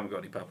because I haven't got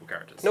any purple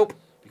characters. Nope.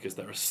 Because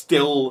there are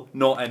still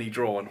not any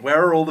drawn.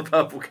 Where are all the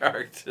purple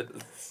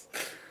characters?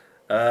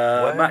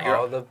 Where Matt, you're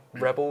are up. the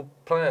rebel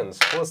plans?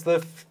 What's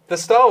the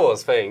Star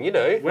Wars thing? You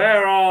know.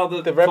 Where are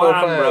the rebel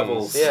Flan plans?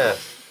 rebels? Yeah.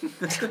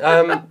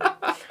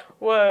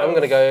 Whoa. I'm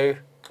gonna go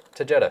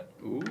to Jeddah.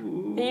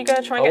 Ooh. Are you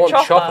going to try I and get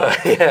want Chopper?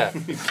 Chopper. Yeah.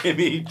 Give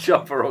me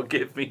Chopper or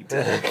give me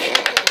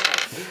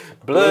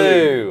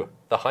Blue.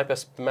 The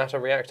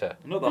hypermatter reactor.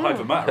 Not the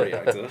hypermatter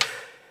reactor.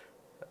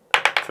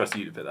 Trust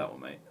you to pick that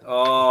one, mate.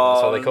 Oh,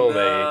 That's what they call me.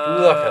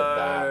 Look at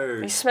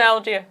that. He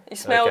smelled you. He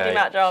smelled you, Okay.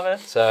 Matt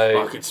Jarvis.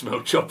 So I can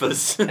smell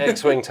choppers.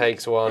 X-wing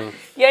takes one.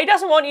 Yeah, he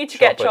doesn't want you to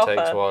get Chopper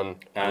Chopper. takes one.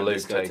 And Luke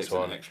this guy takes an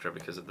one. extra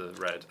because of the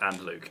red. And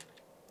Luke.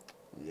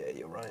 Yeah,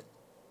 you're right.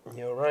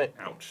 You're right.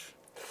 Ouch.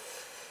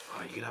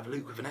 Oh, you could have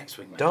Luke with an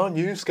X-wing, mate. Darn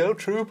you, Scout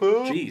Trooper.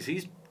 Jeez,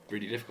 he's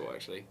really difficult,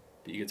 actually.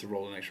 But you get to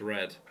roll an extra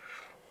red.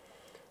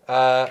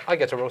 I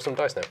get to roll some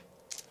dice now.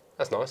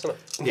 That's nice, isn't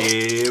it?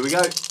 Here we go.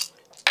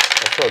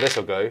 I'm sure this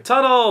will go.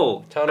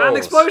 Tunnel! Tunnels. And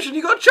explosion,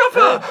 you got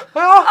Chopper!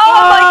 Oh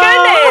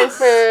my goodness!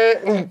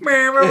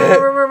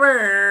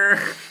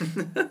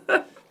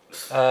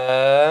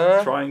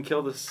 Try and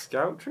kill the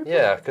scout trooper?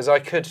 Yeah, because I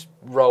could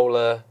roll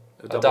a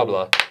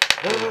doubler,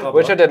 Doubler.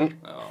 which I didn't.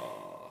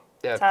 Oh,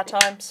 Yeah. Sad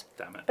times.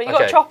 damn it. But you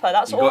got Okay. Chopper.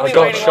 That's You all got- we I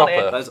got really Chopper.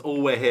 wanted. That's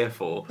all we're here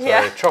for. So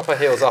Yeah. Chopper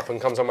heals up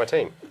and comes on my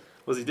team.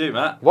 What does he do,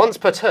 Matt? Once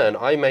per turn,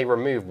 I may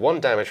remove 1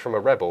 damage from a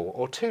rebel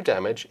or 2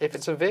 damage if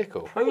it's a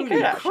vehicle. Pretty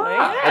good, actually.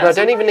 crap. Yeah. And I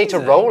don't even need to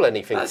roll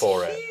anything That's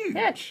for it. huge.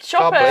 Yeah,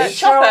 Chopper. believe-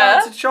 Shout out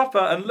Chopper. to Chopper,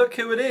 and look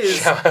who it is.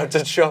 Shout out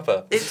to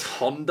Chopper. It's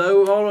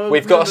Hondo.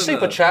 We've got a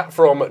super chat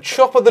from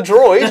Chopper the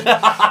Droid.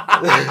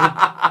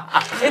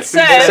 It It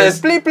says.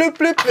 says bleep bloop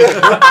bloop.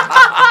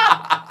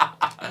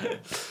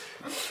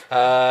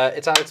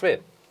 It's Alex Mead.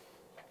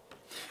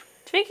 Do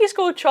you think he's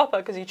called Chopper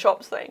because he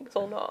chops things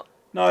or not?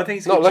 No, I think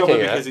he's Not called Chopper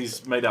looking at because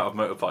he's made out of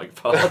motorbike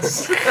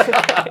parts.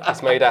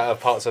 It's made out of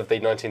parts of the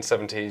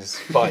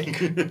 1970s bike.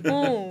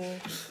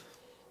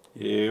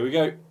 Here we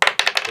go.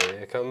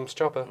 Here comes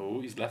Chopper. Oh,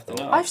 he's left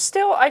enough.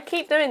 I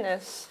keep doing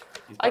this.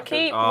 He's I back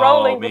keep in. Oh,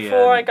 rolling Meehan.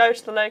 before I go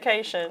to the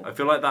location. I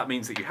feel like that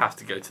means that you have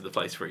to go to the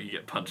place where you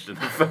get punched in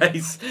the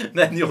face.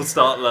 Then you'll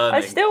start learning.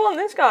 I still want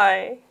this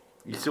guy.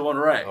 You still want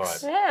Rex? All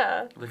right.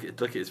 Yeah. Look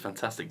at his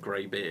fantastic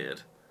grey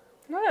beard.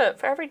 Look,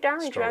 for every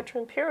damage you Strong. add to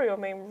Imperial, I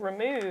mean,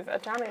 remove a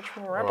damage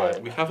from a rebel.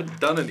 Right. We haven't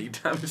done any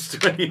damage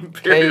to any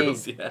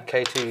Imperials yet.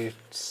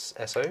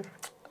 K2SO?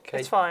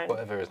 It's fine.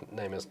 Whatever his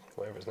name is.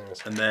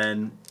 And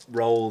then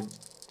roll.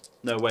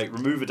 No, wait.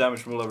 Remove a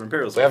damage from all other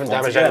Imperials. We haven't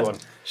Once damaged again. anyone.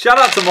 Shout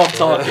out to Moff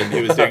Tarkin,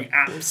 who was doing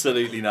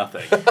absolutely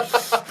nothing.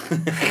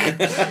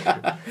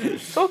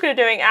 Talking of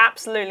doing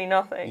absolutely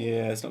nothing.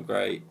 Yeah, it's not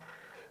great.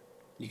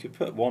 You could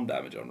put 1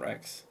 damage on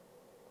Rex,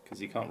 because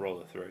he can't roll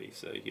a 3,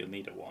 so you'll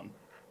need a 1.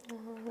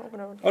 I'm not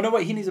gonna... Oh no,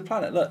 wait, he needs a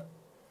planet. Look,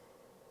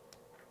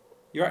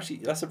 you're actually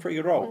that's a pretty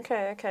good roll.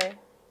 Okay, okay.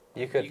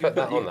 You could You put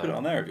that you on could put it there.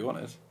 on there if you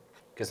wanted.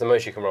 Because the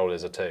most you can roll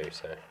is a 2,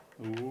 so.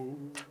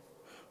 Ooh.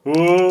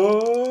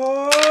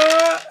 Ooh.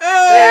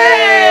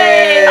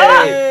 Hey!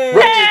 Hey!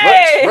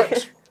 Hey!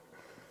 Rex!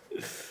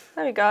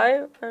 There we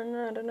go. Oh,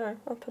 no, I don't know.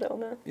 I'll put it on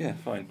there. Yeah,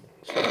 fine.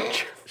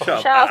 Shut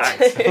up.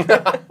 Shout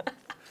out.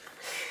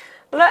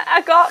 Look,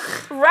 I got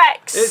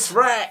Rex. It's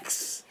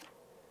Rex.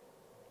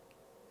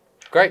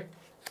 Great.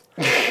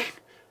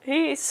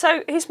 He's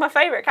my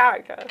favourite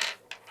character.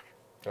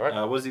 All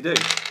right. What does he do?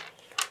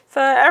 For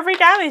every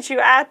damage you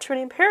add to an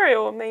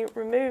Imperial, it may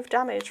remove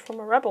damage from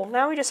a rebel.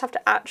 Now we just have to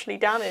actually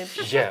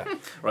damage. Yeah.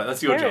 Right,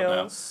 that's your job now.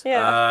 Imperials.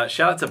 Yeah.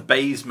 Shout out to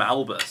Baze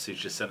Malbus, who's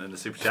just sent in the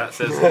super chat.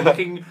 Says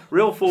looking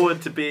real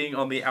forward to being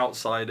on the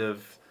outside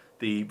of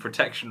the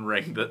protection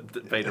ring that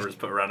Vader has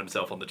put around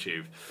himself on the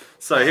tube.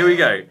 So here we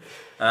go.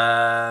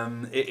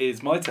 It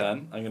is my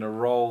turn. I'm going to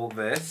roll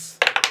this.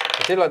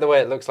 I do like the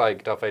way it looks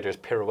like Darth Vader is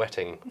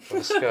pirouetting on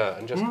the skirt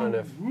and just kind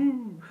of.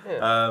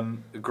 Yeah.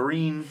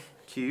 Green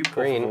cube.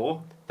 Green.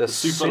 4. The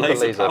super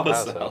laser power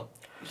cell.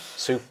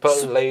 Super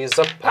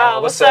laser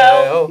Power power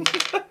cell.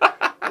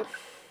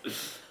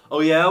 Oh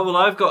yeah, well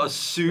I've got a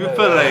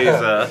super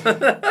laser.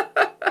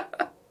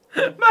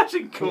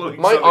 Imagine calling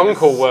My something a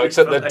uncle works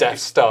at the super Death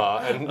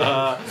Star and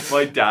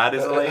my dad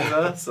is a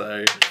laser,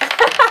 so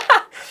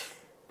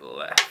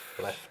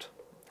left.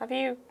 Have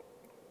you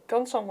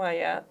gone somewhere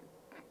yet?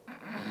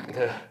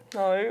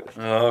 No.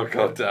 Oh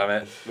god damn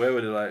it! Where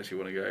would I actually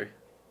want to go?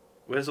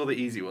 Where's all the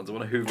easy ones? I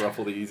want to hoover up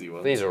all the easy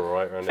ones. These are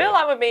alright around I feel here.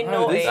 like we're being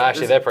No, naughty. this-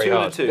 Actually, There's they're pretty 2 and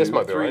a hard. 2, This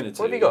might be 3 alright. and a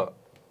What have you 2. got?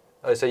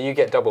 Oh, so you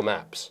get double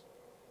maps,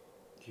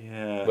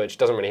 Yeah. which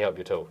doesn't really help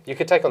you at all. You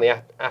could take on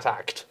the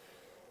attacked,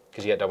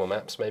 because you get double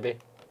maps, maybe.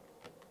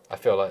 I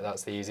feel like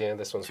that's the easier.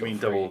 This one's Do you mean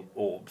got 3. double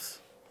orbs?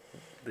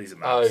 These are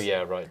Oh maps.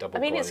 yeah, right. Double I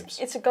mean, globes.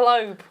 it's a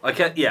globe. I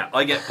get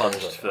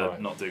punched for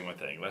Alright. not doing my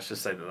thing. Let's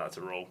just say that that's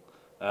a roll.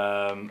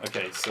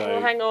 Okay, so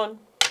Oh, hang on.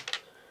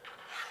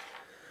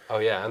 Oh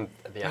yeah, and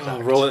the attack.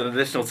 I'll roll it an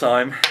additional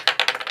time.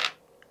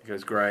 It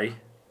goes grey.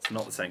 It's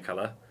not the same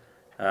colour.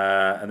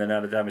 And then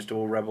add a damage to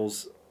all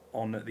rebels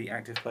on the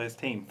active player's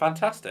team.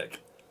 Fantastic.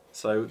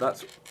 So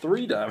that's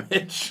 3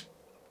 damage.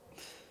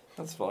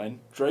 That's fine.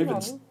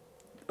 Draven's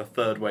a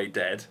third way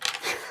dead.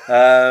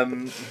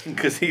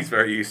 Because he's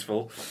very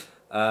useful.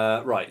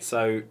 Right,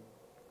 so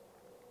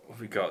what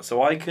have we got?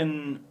 So I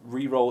can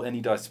re-roll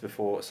any dice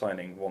before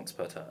assigning once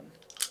per turn.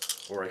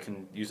 Or I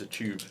can use a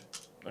tube.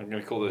 I'm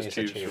going to call those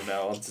tubes from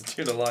now on to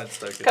tune alliance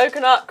token.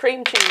 Coconut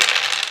cream tube.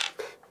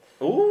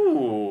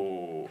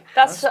 Ooh.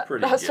 That's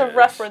pretty a good.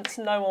 reference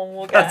no one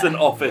will get. That's an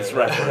Office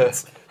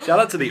reference. Shout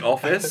out to The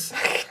Office.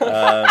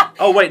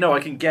 Oh, wait, no, I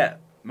can get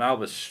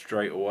Malbus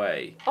straight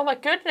away. Oh my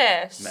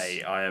goodness.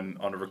 Mate, I am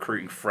on a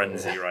recruiting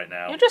frenzy right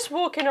now. You're just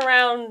walking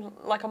around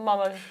like a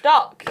mama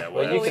duck. Yeah,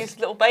 with well, all these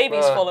little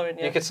babies following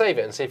you. You could save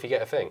it and see if you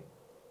get a thing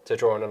to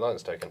draw an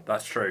alliance token.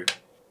 That's true.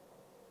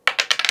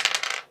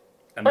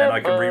 And then I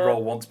can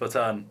re-roll once per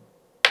turn.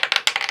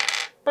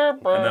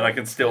 And then I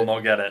can still not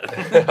get it.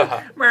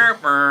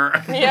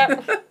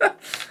 Yep.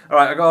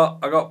 Alright, I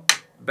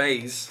got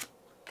Baze.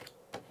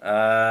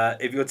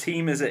 If your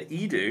team is at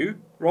Edu,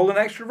 roll an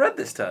extra red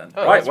this turn.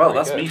 Oh, right, well,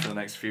 that's good. me for the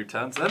next few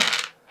turns then.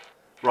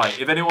 Right,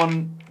 if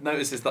anyone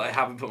notices that I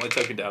haven't put my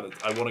token down,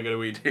 I want to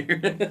go to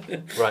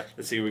Edu. Right.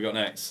 Let's see who we got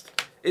next.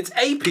 It's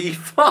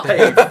AP5!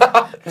 Who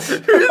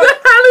the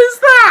hell is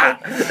that?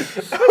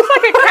 Looks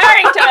like a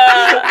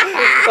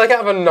character. Like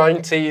out of a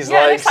 90s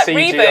Yeah, it like looks like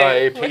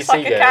CGI Reboot. PC Looks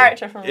like game. a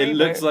character from It Reboot.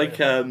 looks like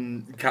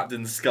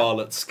Captain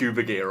Scarlet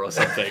scuba gear or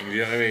something.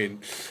 You know what I mean?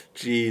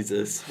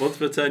 Jesus. Once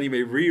per turn, you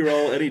may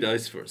re-roll any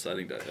dice for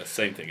assigning dice.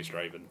 Same thing as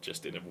Draven,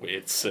 just in a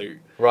weird suit.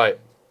 Right.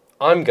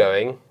 I'm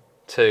going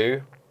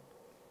to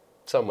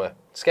somewhere.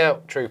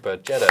 Scout, Trooper,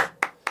 Jedi.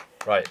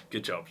 Right.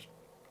 Good job.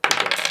 Good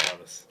job,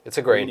 Travis. It's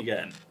a green.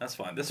 Again. That's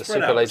fine. This The spread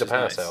super out, laser which is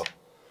power nice. cell.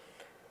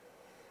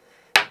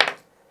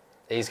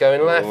 He's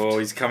going left. Oh,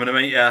 he's coming to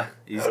meet ya.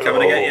 He's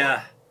coming to get ya.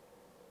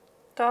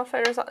 Darth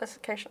Vader is at this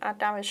occasion add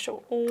damage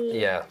to all.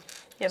 Yeah.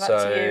 Yeah, that's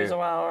So- you as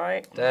well,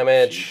 right?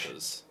 Damage.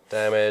 Jeepers.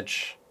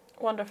 Damage.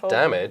 Wonderful.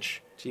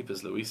 Damage.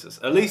 Jeepers Louises.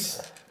 At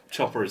least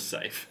Chopper is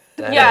safe.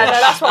 Damage. Yeah, no,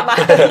 that's what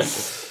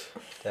matters.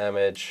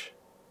 Damage.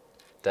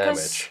 'Cause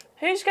Damage.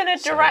 who's going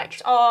to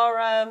direct our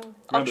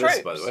Remember troops?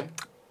 this, by the way.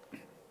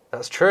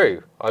 That's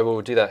true. I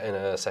will do that in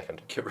a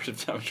second. Get rid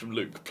of damage from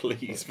Luke,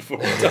 please, before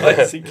he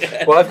dies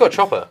again. Well, I've got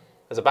Chopper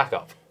as a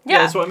backup. Yeah,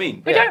 that's what I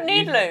mean. We Yeah. don't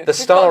need Luke. The We've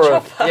star got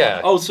of Chopper.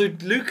 yeah. Oh, so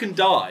Luke can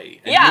die.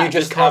 And Yeah. You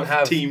just can't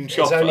have Team It's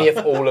Chopper. only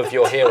if all of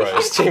your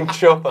heroes Team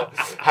Chopper.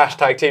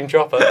 Hashtag Team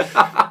Chopper.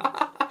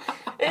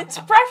 It's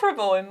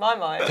preferable in my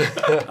mind.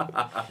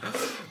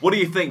 What do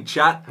you think,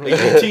 chat? Are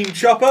you Team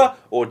Chopper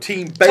or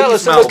Team Base Tell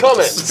us in the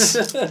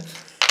comments.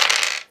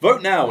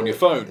 Vote now on your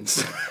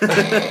phones.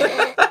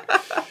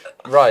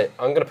 Right,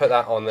 I'm going to put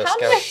that on the How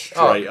scout. many-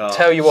 Straight up.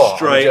 Tell you what,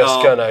 Straight I'm just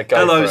up. going to go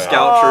Hello, for it.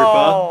 Scout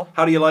Oh. Trooper.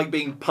 How do you like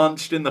being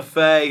punched in the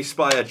face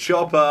by a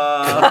chopper?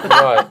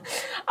 Right,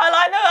 I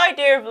like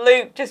the idea of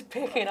Luke just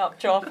picking up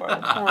Chopper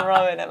and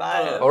throwing him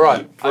at him. all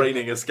right.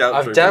 Braining a Scout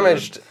I've Trooper.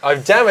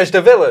 damaged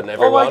a villain, Oh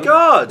everyone. my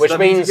god! Which that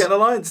means you get an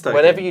alliance token.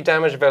 whenever you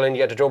damage a villain, you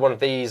get to draw one of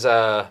these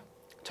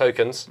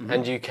tokens, Mm-hmm.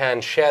 and you can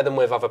share them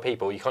with other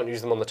people. You can't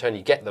use them on the turn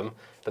you get them,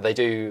 but they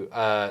do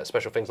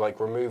special things like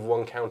remove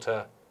one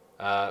counter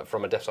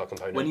from a Death Star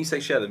component. When you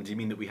say share them, do you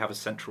mean that we have a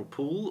central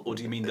pool, or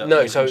do you mean that No,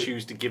 you so- can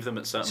choose to give them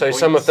at certain So points?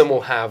 some of them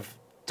will have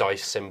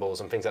dice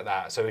symbols and things like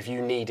that. So if you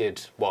needed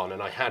one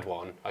and I had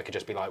one, I could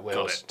just be like,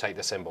 Wills, it. take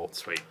the symbol.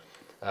 Sweet.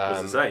 What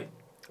does it say?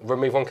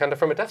 Remove one counter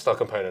from a Death Star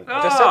component.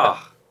 I just said that.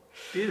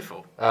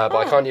 Beautiful. But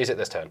I can't use it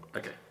this turn.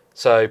 Okay.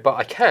 So, but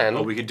I can.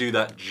 Oh, we could do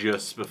that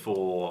just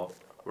before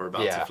we're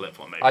about to flip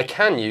one, maybe. I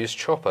can use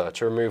Chopper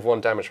to remove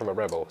one damage from a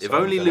rebel. If so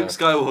I'm only gonna- Luke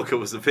Skywalker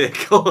was a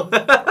vehicle.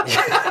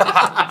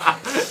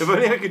 If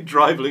only I could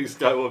drive Luke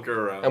Skywalker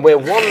around. And we're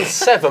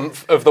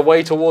 1/7 of the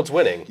way towards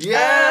winning.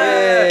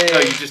 Yeah! Yay. No,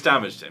 you just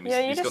damaged him. Yeah,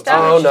 you He's just got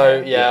Oh damaged no,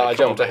 him. yeah, I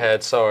come jumped on,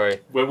 ahead, sorry.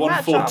 We're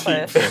Matt 1/14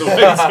 Jarvis. of the way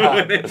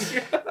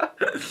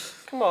to winning.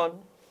 Come on.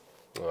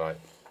 Alright,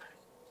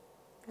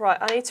 Right,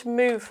 I need to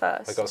move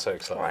first. I got so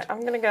excited. Right, I'm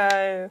going to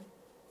go...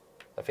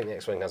 I think the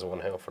X-Wing has a 1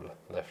 health from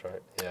left,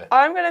 right? Yeah.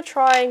 I'm going to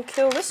try and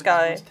kill this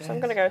guy. So I'm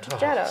going to go to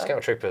Jeddah.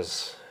 Scout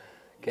Troopers.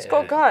 He's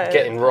got go.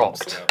 Getting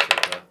rocked. Scout Trooper.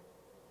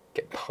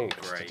 Get punked,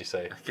 Great. did you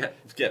say?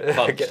 Get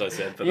punched, I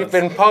said. But You've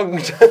that's- been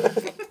punked.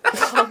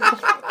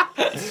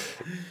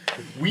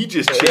 We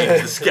just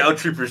changed the Scout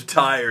Trooper's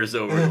tires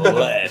over to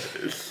lead.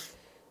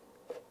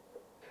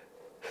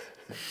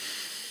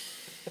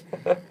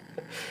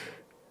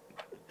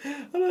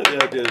 I like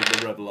the idea that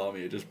the Rebel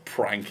Army are just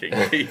pranking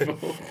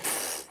people.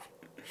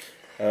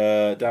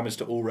 Damage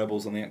to all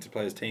rebels on the active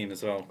player's team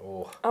as well.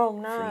 Oh. Oh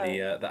no. From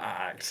the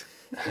act.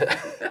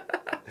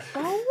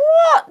 Oh,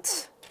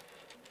 what?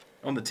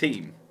 On the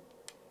team.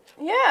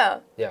 Yeah.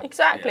 Yeah.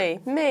 Exactly.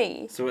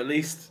 Me. So at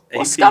least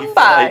What AP5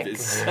 scumbag. is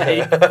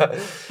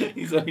safe.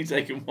 He's only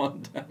taken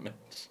 1 damage.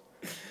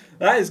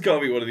 That has got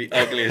to be one of the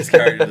ugliest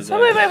character designs.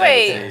 Oh, wait. I've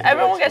ever seen.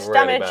 Everyone That's gets really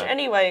damage bad.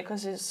 anyway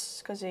because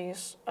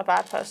he's a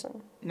bad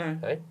person. No.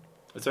 Hey?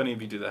 It's only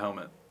if you do the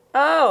helmet.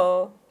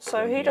 Oh, so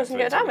Then he he doesn't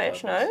get activates on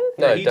damage, purpose.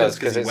 no? No, he it does does 'cause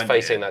because he it's went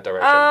facing here. that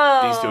direction.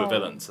 Oh. These two are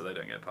villains, so they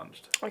don't get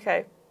punched.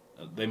 Okay.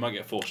 They might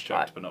get force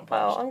choked, but not punched.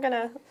 Well, I'm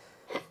gonna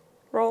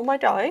roll my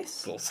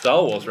dice. Little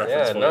Star Wars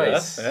reference Yeah, for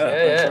nice. you there.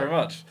 Yeah, Thanks yeah. very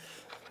much.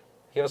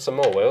 Give us some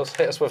more, Wills.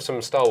 Hit us with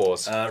some Star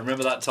Wars.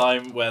 Remember that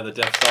time where the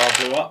Death Star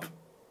blew up?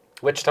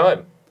 Which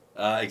time?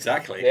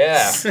 Exactly.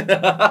 Yeah.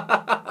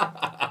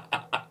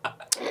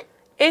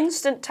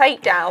 Instant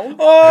takedown.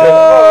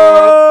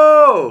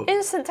 Oh!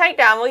 Instant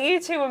takedown. Well,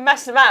 you two were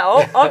messing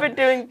about. I've been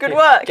doing good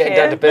work Getting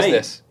here. down to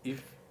business. Mate,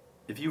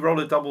 if you roll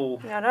a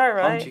double Yeah, I know,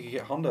 right? punch, you can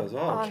get Honda as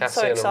well. I'm Cassie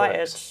so and excited.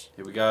 Rex.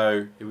 Here we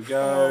go. Here we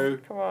go.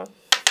 Come on.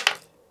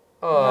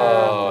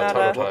 Oh, No,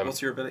 total no. time.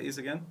 What's your abilities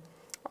again?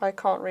 I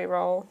can't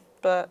re-roll,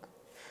 but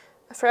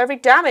for every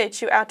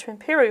damage you add to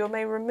Imperial, you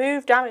may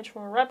remove damage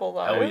from a rebel,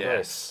 though. Oh, yeah.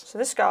 Nice. So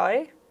this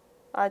guy,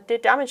 I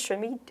did damage to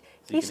him. So you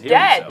He's can heal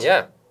dead. yourself.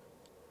 Yeah.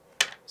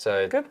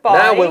 So Goodbye.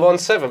 now we're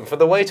 1/7 for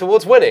the way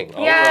towards winning.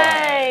 Oh.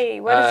 Yay!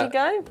 Where does he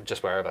go?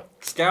 Just wherever.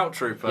 Scout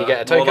Trooper. You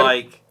get a More token?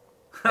 like...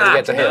 And you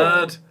get to heal.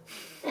 nerd.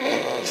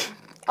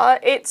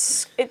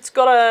 It's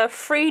got a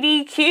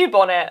 3D cube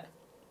on it.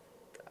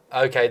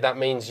 Okay, that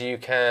means you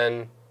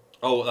can.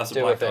 Oh, that's a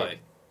Do a black thing. die.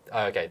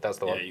 Oh, okay, that's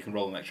the Yeah, one. you can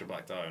roll an extra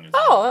black die on it.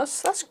 Oh,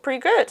 that's pretty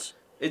good.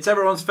 It's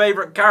everyone's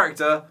favourite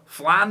character,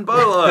 Flan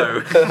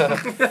Bolo.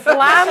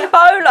 Flan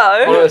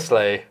Bolo.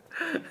 Honestly,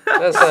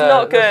 let's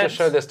not good. let's just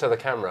show this to the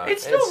camera.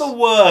 It's not the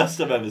worst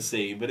I've ever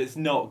seen, but it's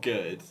not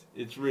good.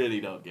 It's really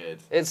not good.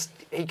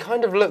 He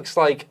kind of looks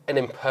like an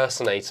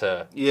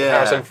impersonator. of Yeah.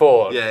 Harrison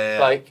Ford. Yeah.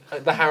 Like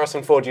the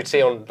Harrison Ford you'd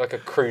see on like a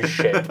cruise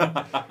ship.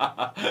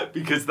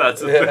 Because that's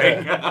the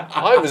thing.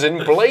 I was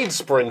in Blade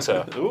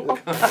Sprinter. Ooh.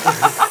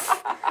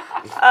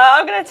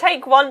 I'm going to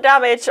take 1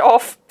 damage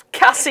off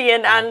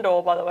Cassian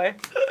Andor, by the way.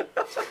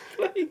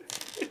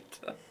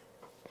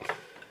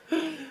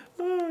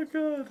 Oh,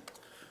 God.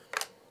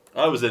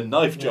 I was in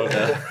Knife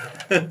Jogger.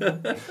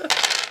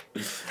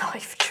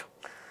 Knife.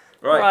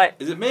 Right. Right.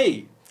 Is it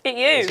me? It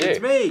you. It's you. It's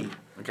me.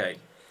 Okay.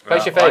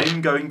 Face your fate.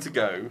 I'm going to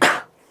go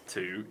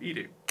to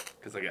Edu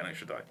because I get an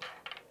extra die.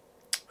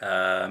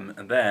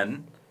 And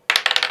then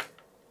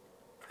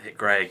hit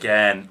Grey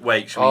again.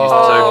 Wait, should we use the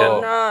Oh.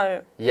 token?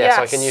 No. Yes,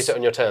 I can use it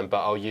on your turn, but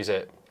I'll use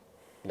it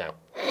now.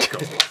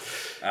 Cool.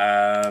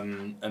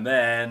 And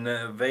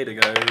then Vader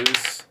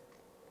goes.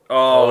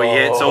 Oh, he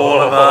hits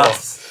all of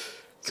us.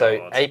 So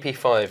God.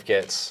 AP5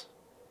 gets.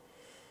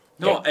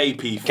 Not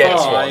AP5.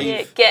 Gets one.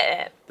 Yeah, get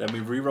it. Then we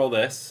re-roll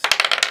this.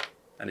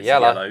 And it's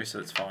Yellow. yellow, so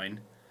it's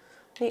fine.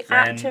 The Then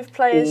active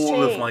player's all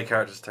team. of my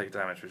characters take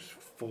damage, which is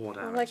 4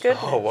 damage. Oh my goodness.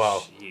 Oh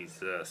wow.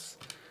 Jesus.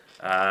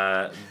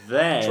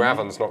 Then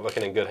Draven's not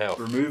looking in good health.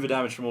 remove a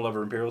damage from all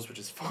other Imperials, which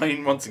is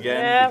fine once again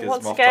Yeah, because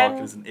once Moff again.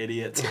 Tarkin is an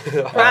idiot.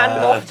 Grand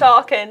Moff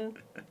Tarkin.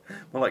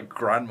 More like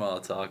Grandma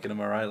Tarkin,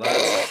 am I right,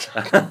 lads?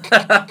 And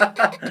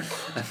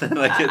then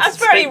I get That's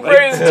to very take my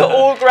rude to turn.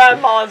 all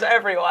grandmas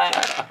everywhere.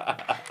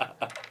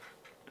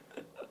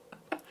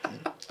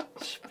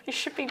 You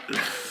should be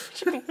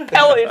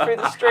pelted through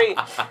the street.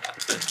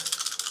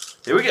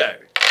 Here we go.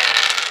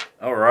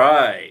 All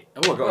right. Oh,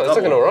 I got, Oh, a that's double,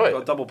 looking all right.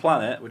 got a double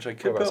planet, which I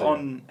could What about put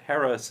on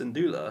Hera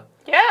Syndulla,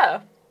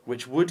 Yeah.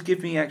 which would give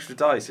me extra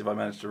dice if I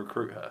managed to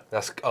recruit her.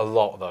 That's a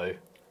lot though.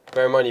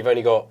 Bear in mind you've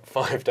only got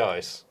 5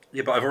 dice.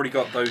 Yeah, but I've already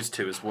got those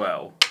 2 as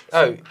well.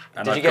 Oh,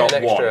 And did I've you get got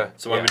an extra? 1,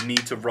 so I would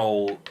need to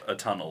roll a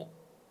tunnel.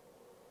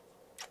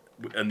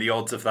 And the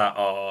odds of that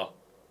are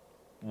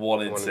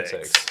 1 in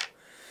 6.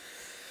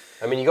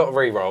 I mean, you got a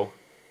re-roll,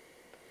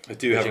 I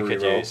do which have you a could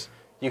reroll. use.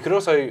 You could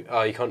also,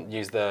 oh, you can't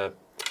use the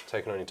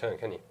token on your turn,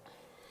 can you?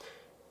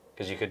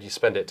 Because you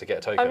spend it to get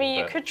a token. I mean,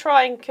 you but- could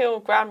try and kill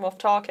Grand Moff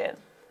Tarkin.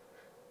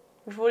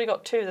 We've already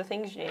got 2 of the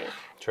things you need.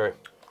 True.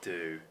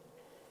 Do.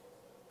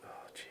 Oh,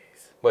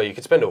 jeez. Well, you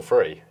could spend all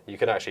 3. You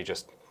could actually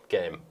just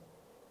get him.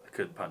 I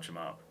could punch him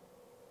up.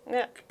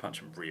 Yeah. I could punch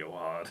him real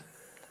hard.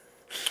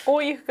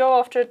 Or you could go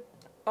after...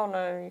 Oh,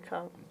 no, you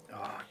can't.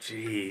 Oh,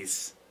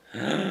 jeez.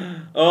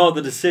 Oh,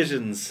 the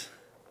decisions.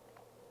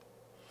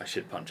 I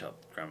should punch up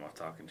Grandma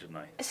Tarkin, shouldn't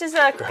I? This is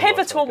a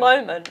pivotal Tarkin.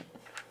 moment.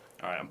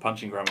 Alright, I'm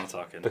punching Grandma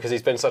Tarkin. Because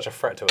he's been such a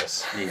threat to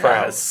us. He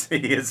throughout. has.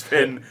 He has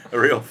been a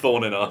real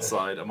thorn in our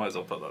side. I might as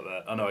well put that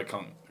there. Oh no, I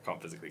can't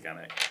physically, can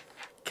it?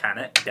 Can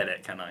it? Get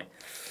it, can I?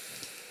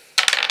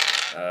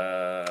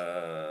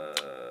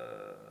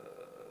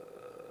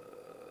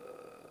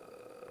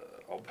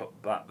 I'll put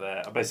that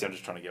there. Basically, I'm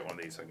just trying to get one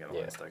of these so I can get a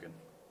lance token.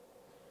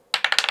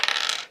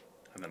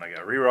 And then I get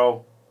a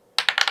reroll.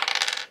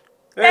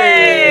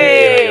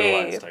 Hey! I get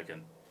a lance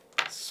token.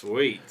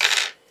 Sweet.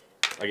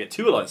 I get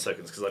 2 alliance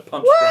tokens because I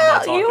punched What? Grandma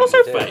Tarkin You also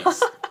in the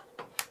face.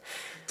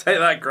 Take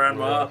that,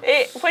 Grandma.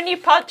 When you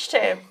punched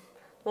him,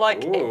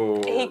 like,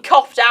 Ooh. he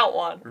coughed out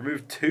one.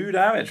 Remove 2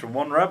 damage from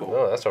 1 rebel.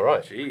 Oh, that's all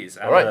right. Jeez,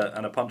 and, Alright.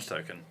 and a punch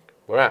token.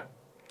 We're at.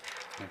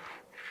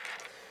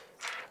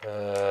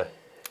 Where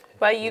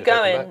are you You're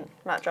taking going,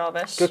 Matt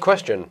Jarvis? Good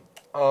question.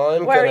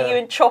 Where are you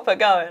and Chopper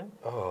going?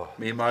 Oh,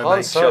 Me and my Han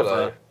mate Solo.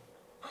 Chopper.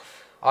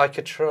 I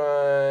could try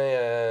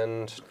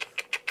and.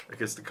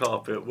 Because the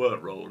carpet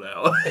weren't rolled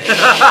out.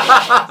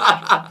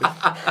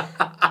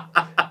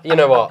 You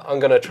know what? I'm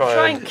going to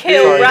try and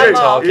kill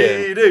Grandma.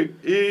 You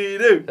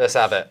do. Let's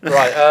have it.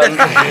 Right.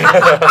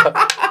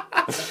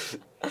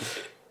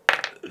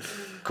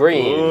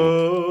 Green.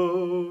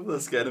 Whoa,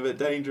 that's getting a bit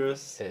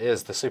dangerous. It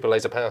is the super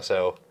laser power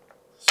cell.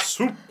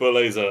 Super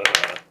laser.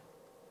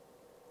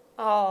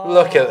 Oh.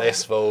 Look at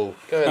this fool.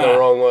 Going the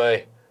wrong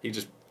way. He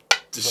just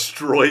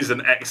destroys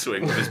an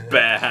X-Wing with his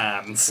bare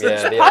hands.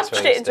 Yeah, the Punched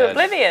X-Wing's it into dead.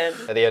 oblivion.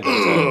 At the end of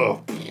the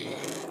turn.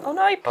 Oh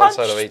no, he Han punched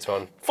Solo eats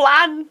one.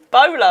 Flan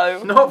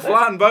Bolo. Not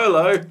Flan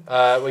Bolo.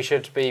 We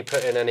should be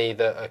putting any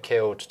that are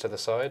killed to the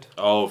side.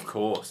 Oh, of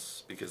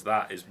course. Because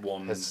that is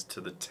 1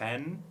 to the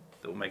 10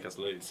 that will make us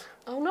lose.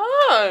 Oh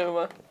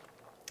no.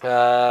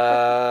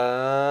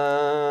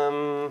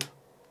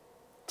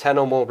 10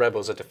 or more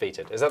rebels are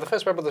defeated. Is that the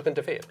first rebel that's been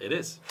defeated? It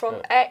is.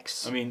 From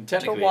X I mean, to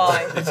technically,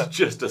 Y. it's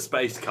just a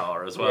space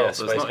car as well, Yeah,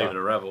 so it's not even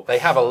a rebel. They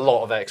have a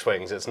lot of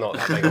X-Wings. It's not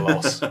that big a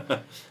loss.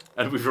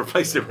 And we've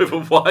replaced it with a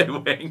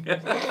Y-Wing.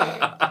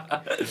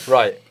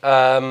 Right.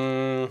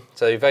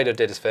 So Vader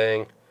did his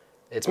thing.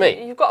 It's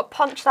me. You've got to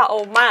punch that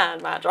old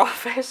man, Matt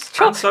Jarvis.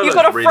 Han Solo's You've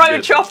got to really throw a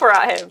good. chopper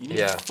at him. You need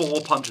Yeah.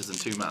 4 punches and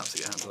 2 maps to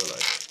get Han Solo.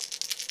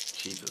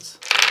 Cheapers.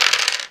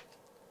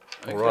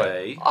 Okay.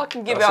 Alright. I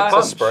can give That's you a a,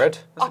 punch. Spread.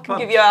 I can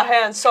give you a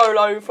hand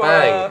solo for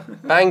Bang.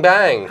 Bang,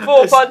 bang.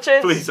 4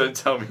 punches. Please don't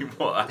tell me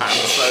what a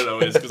Han Solo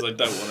is, because I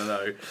don't want to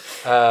know.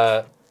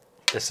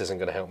 This isn't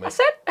going to help me. I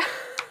said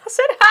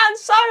hand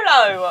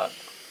solo.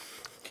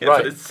 Yeah,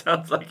 Right. but it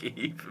sounds like a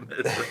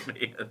euphemism,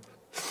 Meehan.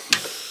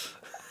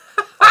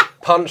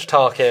 Punch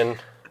Tarkin.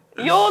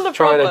 You're the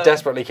Trying problem. to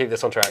desperately keep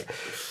this on track.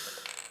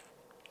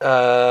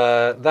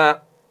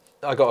 That,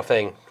 I got a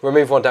thing.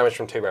 Remove 1 damage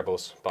from 2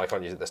 rebels, but I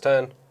can't use it this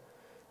turn.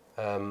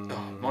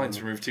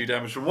 Mine's removed 2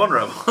 damage from 1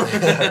 rebel.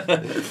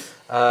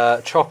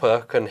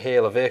 Chopper can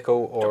heal a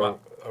vehicle or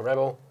a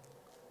rebel.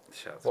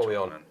 Shut What are we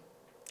on? man.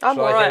 I'm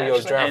Shall I alright. heal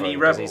yours, actually. Any Dravon,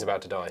 because rebel? he's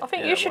about to die? I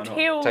think Yeah, you why should not?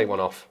 heal. Take 1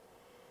 off.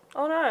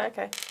 Oh no,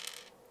 okay.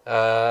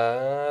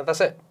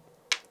 That's it.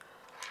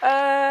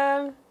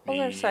 I'm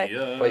going to say,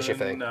 Place your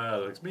thing.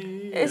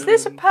 is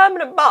this a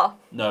permanent buff?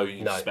 No,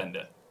 you No. spend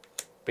it.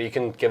 But you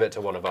can give it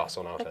to one of us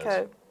on our turns.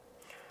 Okay.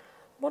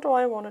 What do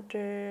I want to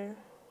do?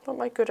 What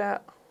am I good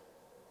at?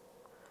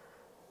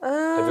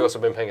 Have you also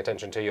been paying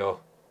attention to your...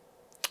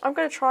 I'm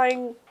going to try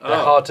and... They're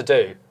hard to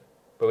do,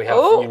 but we have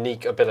Oh.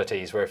 unique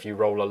abilities where if you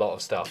roll a lot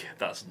of stuff...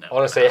 That's never.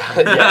 Honestly, yeah,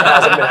 it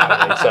hasn't been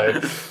happening,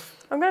 so...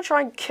 I'm going to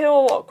try and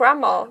kill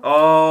Grandma.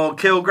 Oh,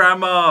 kill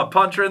Grandma!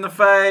 Punch her in the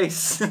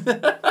face!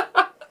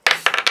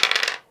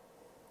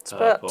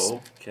 Spurts.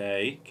 Purple.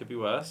 Okay, could be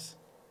worse.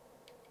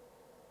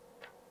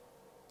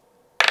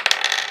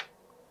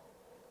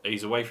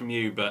 He's away from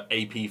you, but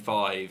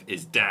AP5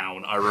 is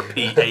down. I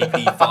repeat,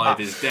 AP5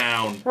 is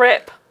down.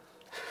 Rip.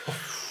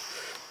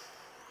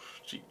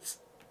 Jeez.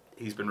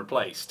 He's been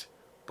replaced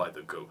by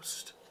the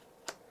ghost.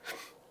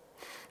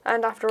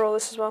 And after all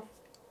this as well.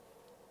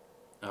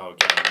 Oh,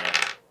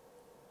 God.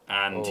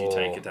 And you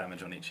take Oh. a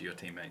damage on each of your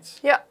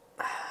teammates. Yeah.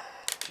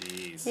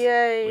 Jeez.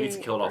 Yay. We need to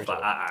kill off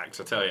that axe,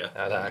 I tell you.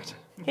 That act.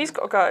 He's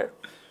got to go.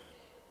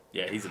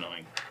 Yeah, he's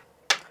annoying.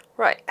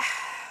 Right.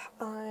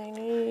 I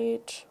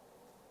need...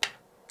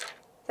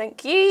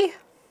 Thank ye.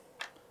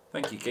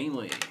 Thank you,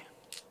 Keenly.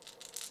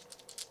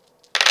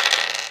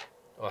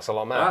 Oh, that's a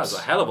lot of That's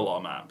maps. a hell of a lot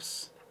of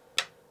maps.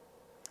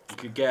 You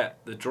could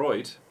get the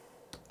droid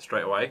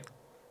straight away.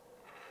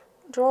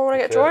 Do I want to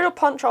get could. droid or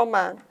punch old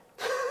man?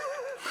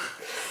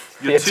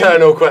 The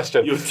eternal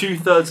question. You're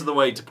 2/3 of the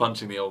way to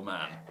punching the old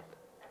man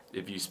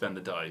if you spend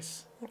the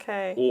dice.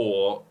 Okay.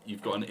 Or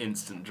you've got an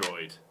instant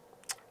droid.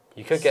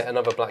 You could get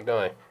another black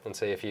die and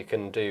see if you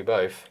can do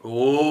both.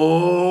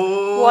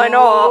 Oh! Why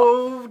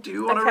not? Do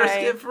you want to risk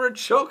Okay. it for a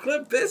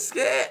chocolate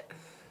biscuit?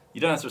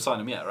 You don't have to assign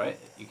them yet, right?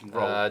 You can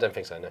roll. I don't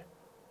think so, no.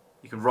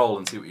 You can roll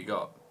and see what you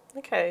got.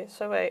 Okay,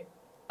 so wait.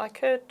 I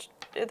could...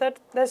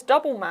 There's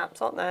double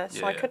maps, aren't there?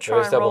 So I Yeah. could There try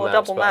is and double roll a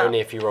maps, double but map. only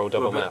if you roll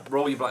double Well, map. but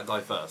roll your black die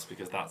first,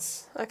 because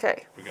that's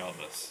Okay.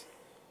 regardless.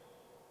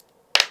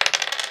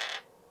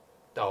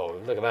 Oh,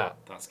 look at that.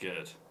 That's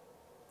good.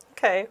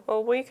 Okay,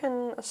 well we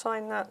can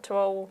assign that to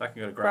old That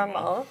can go to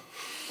Grandma.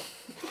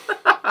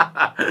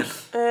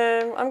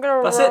 I'm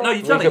gonna That's roll... it. No,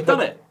 you've We done it. could You've done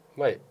put- it.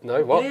 Wait,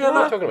 no, what? Yeah, What are you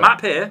look. talking about?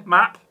 Map here.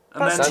 Map.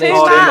 And That's then two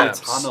oh, maps.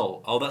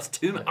 tunnel. Oh, that's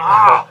 2 maps.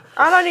 Ah!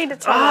 And I need a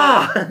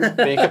tunnel.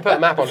 But you could put a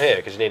map on here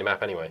because you need a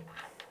map anyway.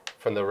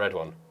 From the red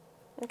one.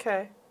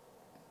 Okay.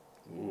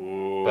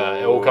 But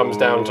it all comes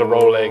down to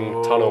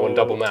rolling, tunnel, and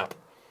double map.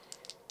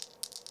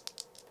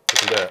 You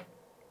can do it.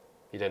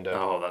 You didn't do it.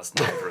 Oh, that's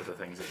neither of the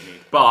things that you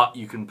need. But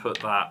you can put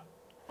that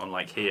on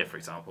like here, for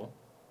example,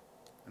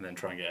 and then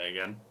try and get it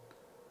again.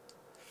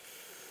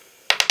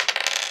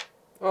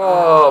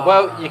 Oh,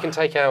 well, you can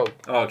take out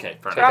Oh, okay,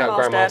 fair take enough. out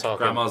Grandma Grandma's Tarkin.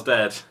 Grandma's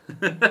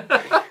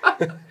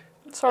dead.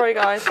 Sorry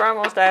guys,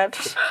 Grandma's dead.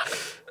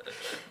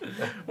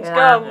 Let's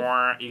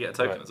go. You get a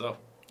token Right. as well.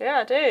 Yeah,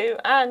 I do.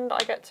 And I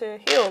get to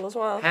heal as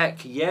well.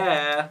 Heck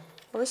yeah!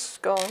 Well, this is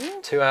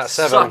gone. 2 out of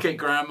 7. Suck it,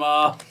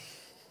 Grandma.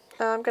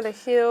 I'm going to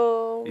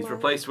heal... He's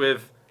replaced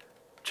with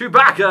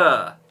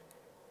Chewbacca!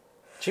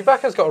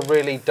 Chewbacca's got a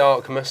really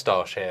dark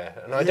moustache here,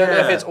 and I don't know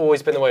if it's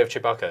always been the way of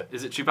Chewbacca.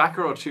 Is it Chewbacca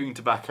or chewing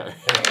tobacco?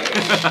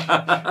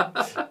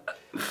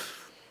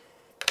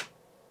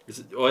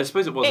 Well, I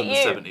suppose it was in the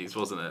 70s,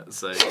 wasn't it?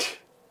 So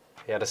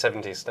he had a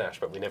 70s stash,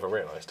 but we never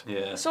realised. yeah.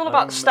 It's all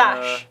about the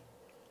stash.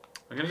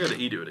 I'm going to go to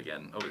Edo it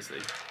again, obviously.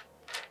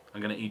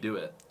 I'm going to Edo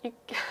it. Who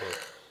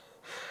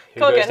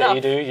Can't goes get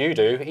to Edu? You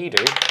do.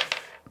 Edu.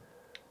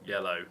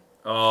 Yellow.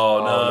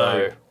 Oh,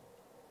 no.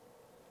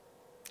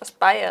 That's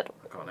bad.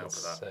 I can't help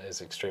with that. That is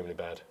extremely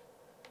bad.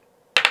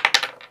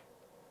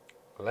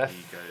 Left.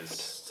 He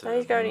goes There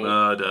you to go.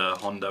 murder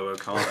Hondo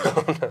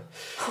O'Connor.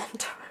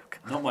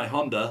 Not my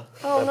Honda.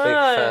 Oh I'm a no. big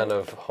fan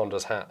of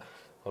Hondo's hat.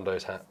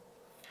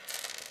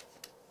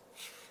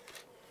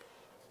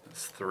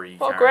 That's 3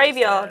 What a characters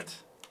graveyard. dead.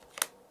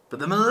 But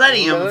the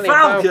Millennium Millennium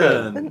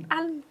Falcon!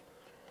 And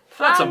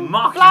That's a Flan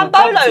marketable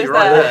property Bolo's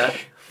right there. there.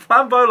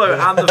 Flan Bolo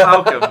and the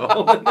Falcon.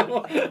 all in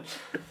one.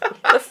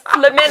 the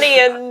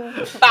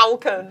Flaminian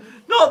Falcon.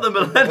 Not the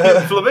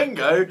Millennium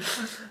Flamingo.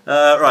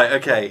 Right,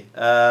 okay.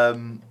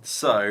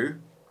 So,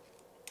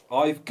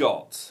 I've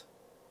got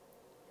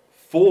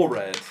 4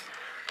 red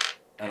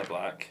and a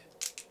black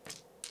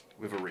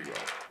with a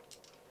reroll.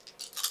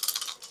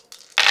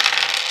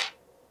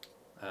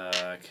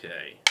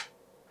 Okay.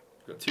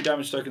 Got 2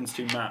 damage tokens,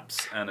 2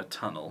 maps, and a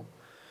tunnel.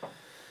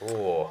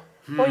 Ooh.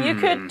 Well, you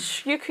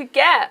could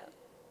get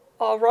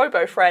our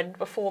Robo friend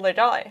before they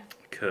die,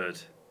 Could.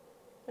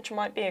 which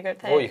might be a good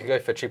thing. Or you could go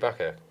for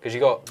Chewbacca, because you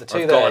got the 2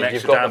 I've got an there, you've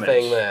extra got the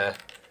damage. thing there,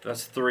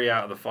 That's 3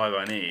 out of the 5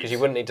 I need. because you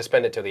wouldn't need to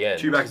spend it till the end.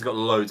 Chewbacca's got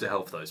loads of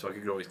health though, so I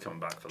could always come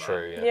back for that.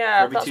 True, yeah. Yeah,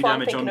 For every that's 2 what I'm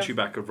damage on thinking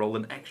of. Chewbacca, roll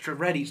an extra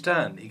red each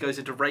turn. He goes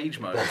into rage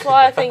mode. That's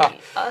why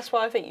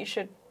I think you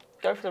should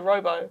go for the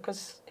Robo,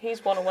 because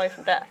he's 1 away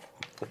from death.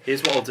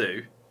 Here's what I'll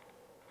do.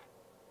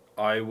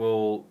 I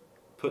will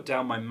put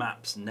down my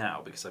maps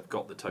now because I've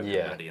got the token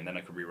ready, and then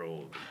I can reroll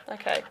all of them.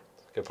 Okay.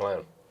 Good plan.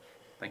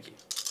 Thank you.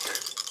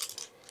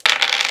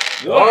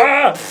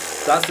 Ah!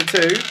 That's the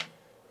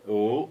 2.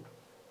 Oh.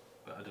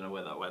 I don't know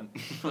where that went.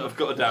 I've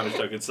got a damage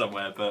token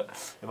somewhere, but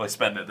if I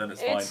spend it, then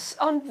it's fine. It's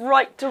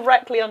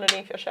directly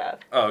underneath your sheriff.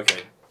 Oh,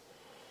 okay.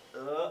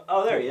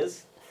 Oh, there he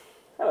is.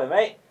 Hello,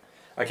 mate.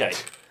 Okay,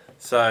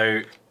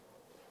 so...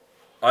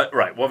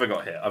 right, what have I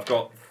got here? I've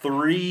got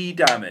 3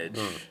 damage.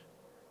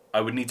 I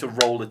would need to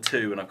roll a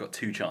 2, and I've got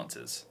 2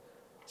 chances.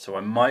 So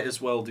I might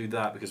as well do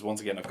that, because once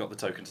again, I've got the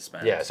token to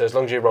spend. Yeah, so as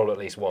long as you roll at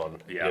least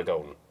 1, Yeah. you're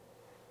golden.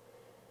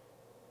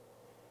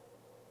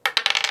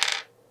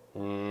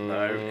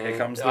 No, here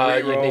comes the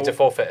reroll. You need to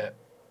forfeit it.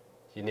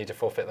 You need to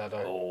forfeit that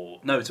die. Oh,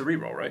 no, it's a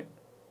reroll, right?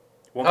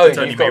 Once Oh, per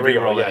turn, you've got may a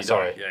reroll, yeah, any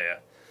sorry. die. Yeah.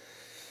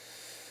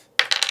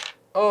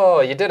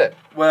 Oh, you did it.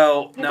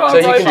 Well, You've no, got So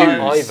a you can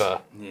do Robo.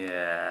 either.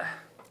 Yeah.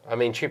 I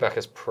mean,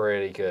 Chewbacca's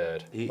pretty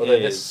good. He Although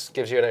is. this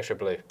gives you an extra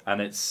blue.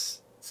 And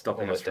it's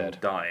stopping Almost us from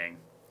dead. dying.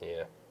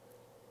 Yeah.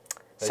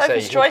 They Sophie's say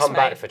you choice, can come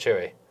back mate. for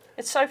Chewie.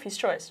 It's Sophie's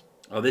choice.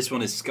 Oh, this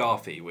one is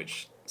Scarfy,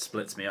 which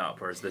splits me up,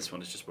 whereas this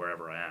one is just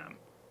wherever I am.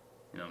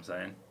 You know what I'm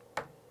saying?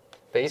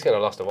 But he's going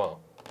to last a while.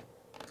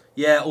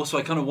 Yeah, also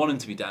I kind of want him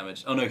to be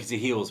damaged. Oh no, because he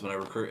heals when I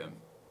recruit him.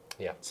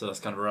 Yeah. So that's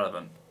kind of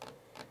irrelevant.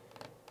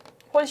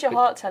 What is your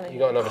heart telling You you?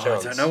 got another Oh,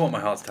 chance. I don't know what my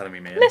heart's telling me,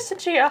 man. Listen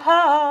to your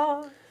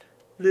heart.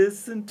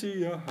 Listen to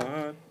your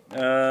heart.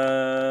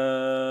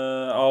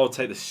 I'll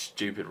take the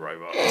stupid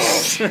robot.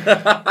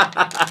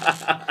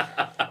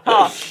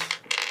 Harsh.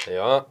 There you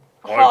are.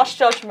 Harsh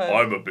judgment.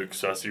 I'm a big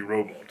sassy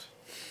robot.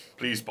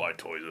 Please buy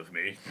toys of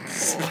me.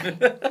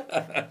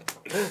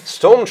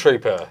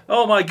 Stormtrooper.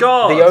 Oh my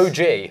god! The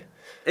OG.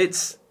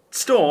 It's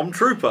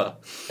Stormtrooper.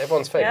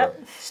 Everyone's favourite.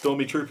 Yep.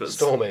 Stormy Troopers.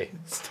 Stormy,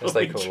 as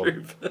they Stormy call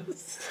them.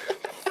 Troopers.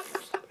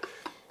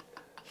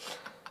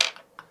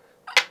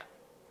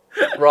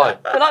 Right.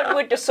 I feel like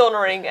we're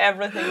dishonouring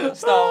everything that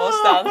Star Wars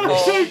stands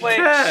for, which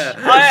care.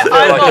 I'm like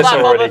not it's that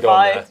already bothered gone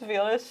by, there. to be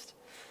honest.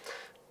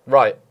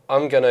 Right.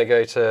 I'm going to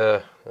go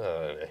to... I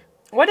don't know.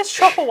 Where does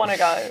Chopper want to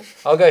go?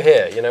 I'll go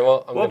here. You know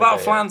what? I'm What gonna about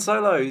go Flan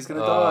Solo? He's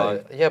gonna die.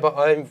 here. Yeah, but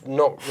I've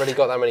not really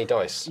got that many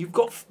dice. You've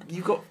got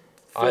 4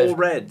 I've-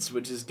 reds,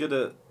 which is good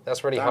at.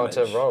 That's really hard to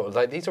Damage. roll.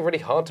 Like, these are really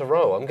hard to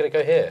roll. I'm going to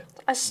go here.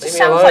 It Leave me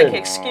sounds like alone.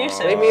 excuses.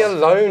 Leave me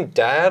alone,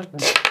 Dad.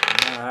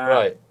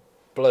 Right.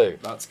 Blue.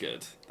 That's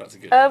good. That's a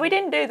good. We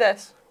didn't do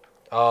this.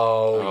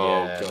 Oh,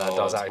 Oh, yeah. God, That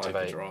does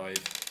activate. hyperdrive.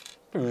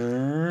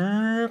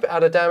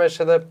 Add a damage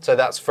to the... So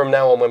that's from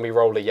now on when we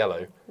roll a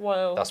yellow.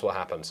 Well, That's what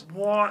happens.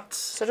 What?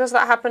 so does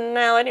that happen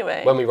now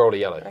anyway? When we roll a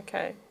yellow.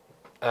 Okay.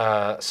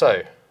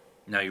 So,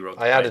 Now you rolled.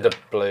 I added a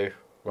blue,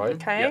 right?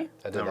 Okay. Yep.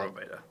 I did Now that. roll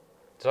Vader.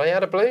 Did I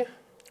add a blue?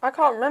 I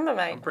can't remember,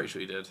 mate. I'm pretty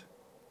sure you did.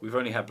 We've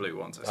only had blue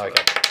once. I swear.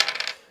 Okay.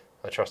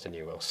 I trust in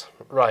you, Wills.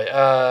 Right,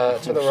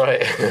 to the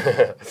right.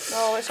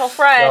 Oh, it's our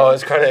friend. Oh,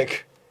 it's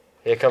Krennic.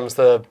 Here comes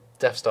the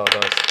Death Star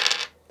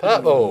dice.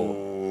 Purple.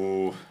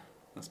 Ooh,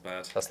 that's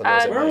bad. That's the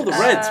noise. And, it Where are all the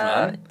makes. reds,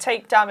 man?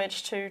 Take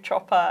damage to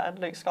Chopper and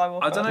Luke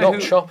Skywalker. I don't know Not who.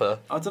 Chopper.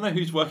 I don't know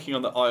who's working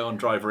on the ion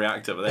drive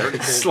reactor, but they're really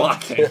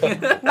slacking.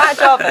 Matt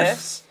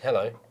Jarvis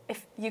Hello.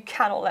 if you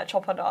cannot let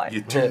Chopper die.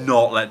 You do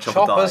not let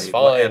Chopper Chopper's die,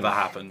 fine. whatever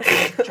happens.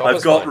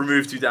 I've got fine.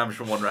 remove 2 damage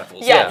from 1 rebel.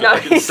 Yeah, so no, I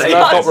can he's say And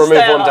I've got Stay remove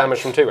 1 alive. damage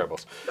from 2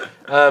 rebels.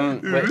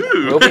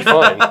 We'll be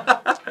fine.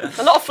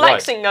 A lot of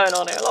flexing going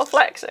on here. A lot of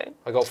flexing.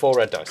 I got 4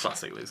 red dice.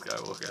 Classic Luke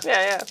Skywalker.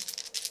 Yeah.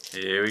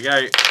 Here we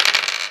go.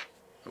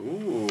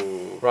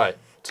 Ooh. Right,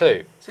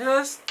 2. See,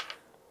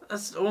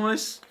 that's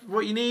almost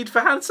what you need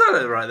for Han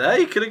Solo right there.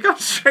 You could have gone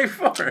straight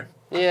for him.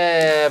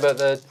 Yeah, but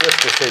the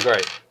risk was too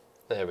great.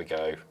 There we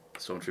go.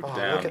 Stormtrooper Oh,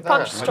 down. look at that.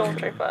 Punch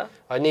Stormtrooper.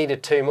 I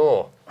needed 2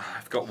 more.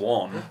 I've got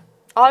 1.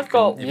 I've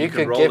got. If You can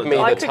could roll give it me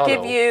down. the I could tunnel.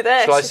 give you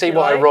this. Shall I if see you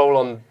what I like. roll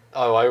on?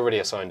 Oh, I already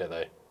assigned it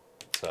though.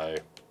 So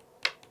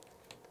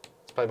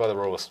let's play by the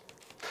rules.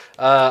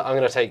 I'm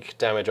going to take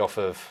damage off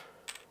of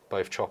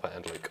both Chopper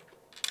and Luke.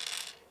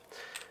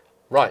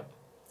 Right,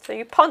 So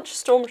you punch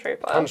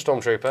Stormtrooper. punch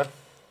Stormtrooper.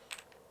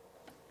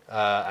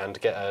 And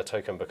get a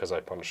token because I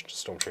punched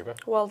Stormtrooper.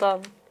 Well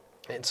done.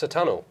 It's a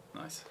tunnel.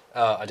 Nice.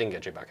 I didn't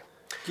get you back.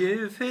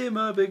 Give him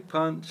a big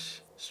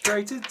punch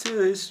straight into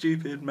his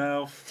stupid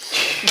mouth.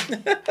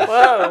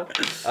 Whoa.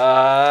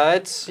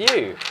 It's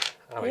you.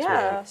 Oh, it's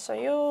Yeah. So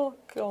you're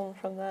gone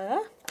from there.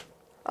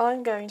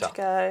 I'm going to Done.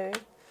 go.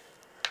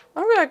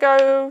 I'm going to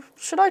go.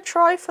 Should I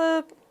try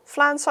for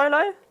Flan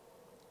Solo?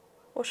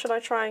 Or should I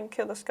try and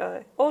kill this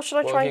guy? Or should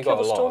I What try have and you kill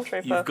the got a lot of?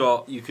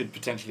 Stormtrooper? You could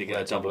potentially get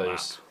Red a double map.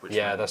 blues. which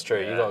Yeah, might- that's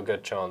true. yeah. You got a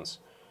good chance.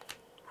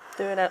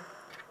 Doing it.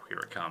 Here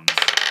it comes.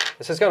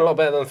 This is going a lot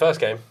better than the first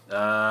game.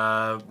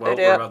 Well, Idiot.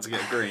 we're about to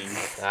get green.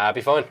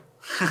 Be fine.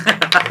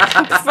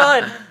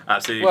 Fun.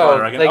 Absolutely Well, fine,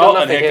 I reckon. they got and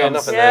nothing here here, comes,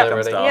 nothing there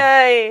comes already.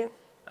 Darth,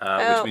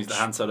 Yay. which means that Ouch.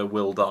 Han Solo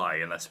will die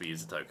unless we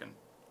use a token.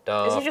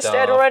 Darth, Is he just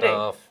dead already?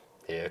 Darth.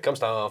 Here comes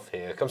Darth.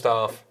 Here comes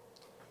Darth.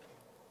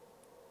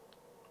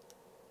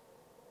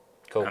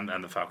 Cool.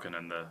 And the Falcon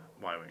and the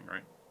Y-Wing,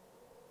 right?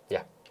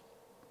 Yeah.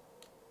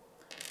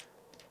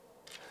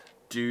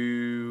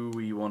 Do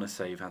we want to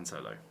save Han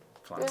Solo?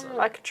 Flan Solo?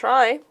 I could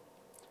try.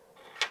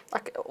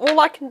 All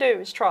I can do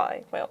is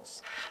try,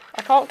 Wills.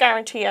 I can't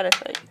guarantee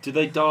anything. Do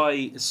they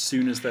die as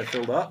soon as they're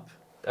filled up?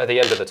 At the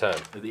end of the turn.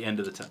 At the end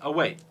of the turn? Oh,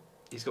 wait.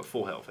 He's got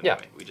 4 health Yeah.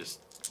 anyway. We just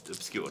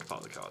obscured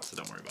part of the card, so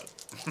don't worry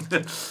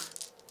about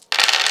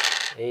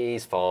it.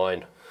 He's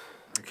fine.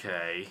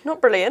 Okay.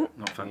 Not brilliant.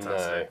 Not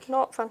fantastic.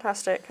 Not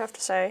fantastic, I have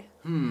to say.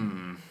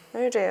 Hmm.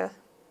 Oh dear.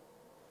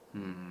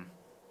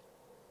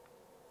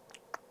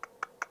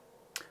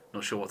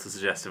 Not sure what to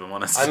suggest, if I'm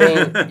honest. I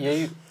mean,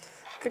 you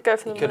Could go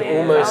for the could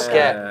Millennium almost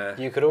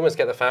Falcon.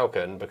 get the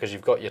Falcon because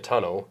you've got your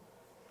tunnel.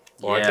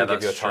 Or I yeah, could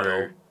give that's you a tunnel.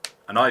 true.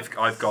 And I've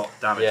got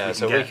damage. Yeah, we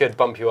so can we get. could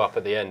bump you up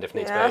at the end if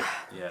needs Yeah.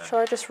 be. Yeah. Shall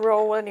I just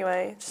roll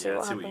anyway to see Yeah,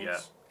 what see what happens? you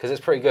get. Because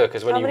it's pretty good.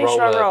 Because when How you many should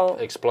I roll roll?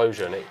 an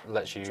explosion, it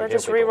lets you. Should I heal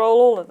just people. re-roll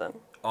all of them?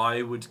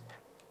 I would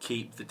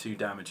keep the 2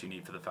 damage you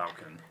need for the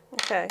Falcon,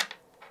 Okay.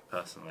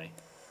 personally.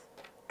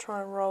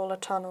 Try and roll a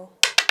tunnel.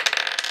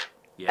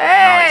 Yeah,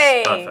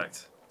 Hey! nice.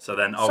 Perfect. So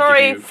then I'll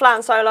Sorry, give you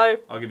Flan Solo.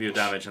 a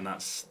damage, and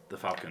that's the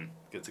Falcon.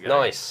 Good to go.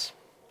 Nice.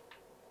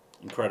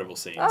 Incredible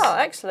scenes. Oh,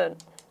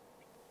 excellent.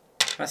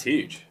 That's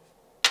huge.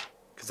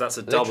 Because that's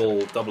a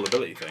double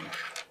ability thing.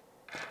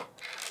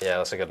 Yeah,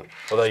 that's a good one.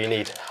 Although you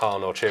need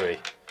Han or Chewie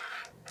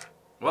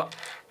What?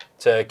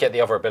 to get the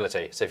other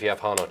ability. So if you have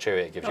Han or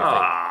Chewie, it gives you a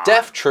Ah. thing.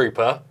 Death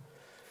Trooper.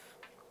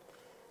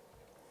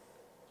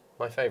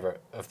 My favourite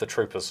of the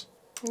troopers.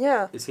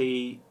 Yeah. Is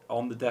he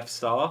on the Death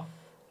Star?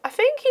 I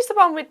think he's the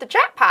one with the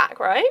jetpack,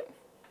 right?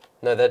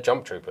 No, they're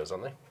jump troopers,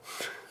 aren't they?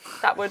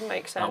 That would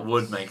make sense. That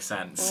would make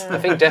sense. I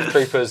think Death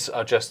Troopers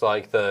are just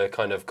like the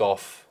kind of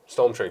goth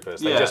stormtroopers.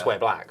 They Yeah. just wear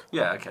black.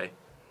 Yeah, okay.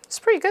 It's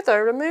pretty good though.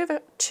 Remove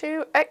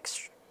 2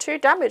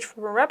 damage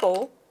from a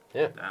rebel.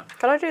 Yeah. Damn.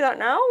 Can I do that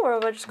now, or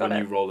have I just got When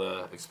you it? roll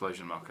a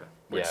explosion marker.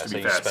 Which, Yeah, to so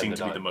be you fair, spend seem the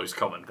to be die. the most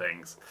common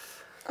things.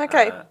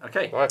 Okay.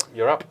 Okay. Right,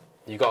 you're up.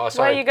 You got our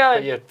sign. Where are you going?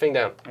 Put your thing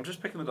down. I'm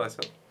just picking the dice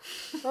up.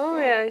 Oh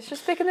yeah, he's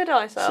just picking the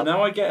dice So up.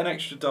 now I get an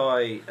extra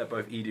die at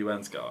both Edu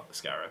and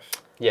Scarif.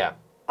 Yeah.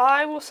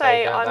 I will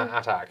say Take out I'm that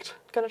attacked.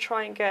 gonna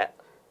try and get.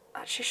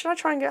 Actually, should I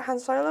try and get Han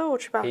Solo or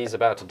Chewbacca? He's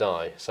about to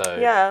die, so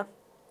Yeah.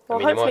 Well, I mean,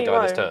 you hopefully might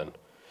die this won't. turn.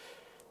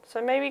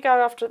 So maybe go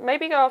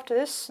after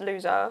this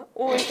loser,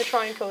 or we could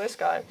try and kill this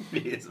guy. He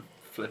is a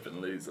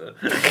flippin' loser.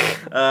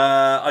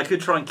 I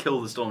could try and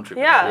kill the Stormtrooper.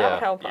 Yeah, that Yeah. would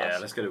help Yeah,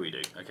 us. let's go to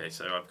Edu. Okay,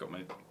 so I've got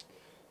my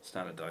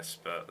standard dice,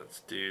 but let's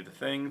do the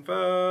thing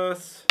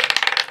first.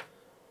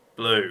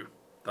 Blue.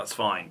 That's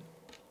fine.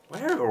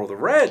 Where are all the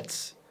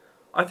reds?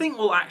 I think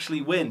we'll actually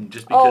win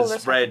just because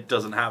this red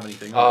doesn't have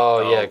anything.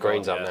 Oh, on. yeah, God,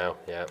 green's up yeah. now.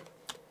 Yeah.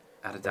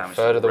 Add a damage.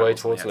 Third to of the way rebels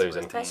on towards the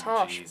losing. team. That's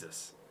harsh.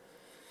 Jesus.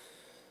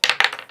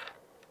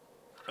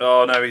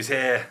 Oh no, he's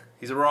here.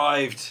 He's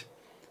arrived.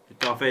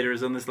 Darth Vader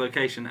is on this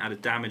location.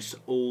 Added damage to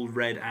all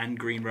red and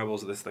green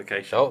rebels at this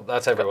location. Oh,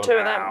 that's everyone. 2 of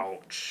them.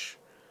 Ouch.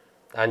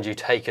 And you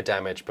take a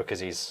damage because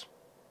he's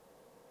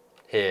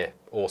here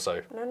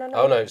also. No.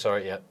 Oh, no,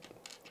 sorry, yeah.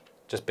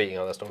 Just beating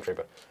on the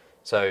stormtrooper.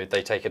 So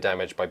they take a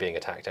damage by being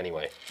attacked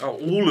anyway. Oh,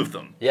 all of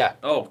them. Yeah.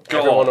 Oh God.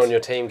 Everyone on your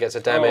team gets a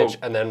damage,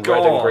 Oh, and then red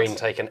and God. green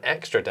take an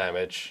extra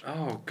damage.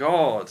 Oh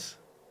God.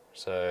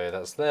 So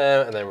that's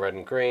there, and then red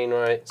and green,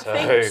 right? So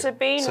I think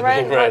Sabine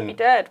Wren might be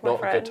dead, my not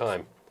friend. a good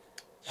time.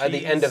 At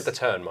the end of the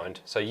turn,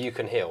 mind. So you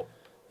can heal.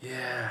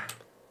 Yeah.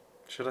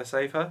 Should I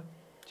save her?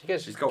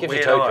 She's got give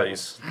weird you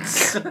tokens.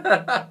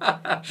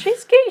 She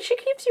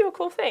gives you a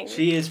cool thing.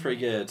 She is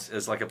pretty good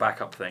as like a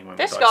backup thing when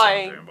This the dice guy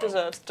aren't doing well.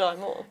 deserves to die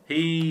more.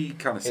 He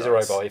kind of. He's a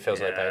robot. He feels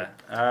no pain.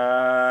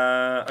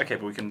 Okay,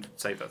 but we can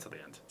save that to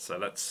the end. So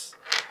let's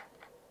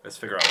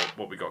figure out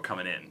what we got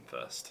coming in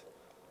first.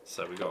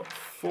 So we got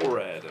 4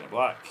 red and a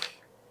black.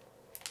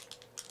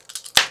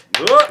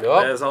 Oh,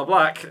 there's our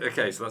black.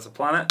 Okay, so that's a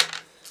planet.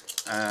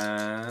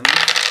 And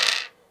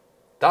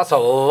that's a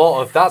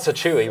lot of. That's a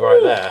Chewie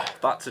right there.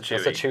 that's a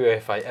Chewie. That's a Chewie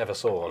if I ever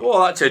saw one.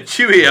 Oh, that's a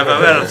Chewie if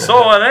I ever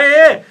saw one,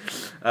 eh?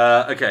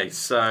 Okay,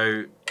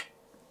 so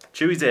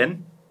Chewie's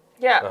in.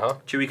 Yeah.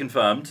 Chewie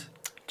confirmed.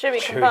 Chewie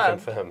Chewie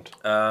confirmed.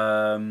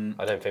 confirmed.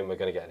 I don't think we're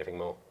going to get anything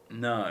more.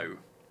 No.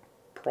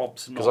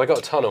 Props not. Because I got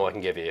a tunnel I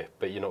can give you,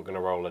 but you're not going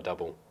to roll a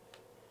double.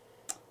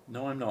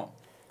 No, I'm not.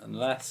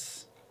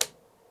 Unless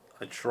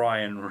I try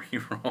and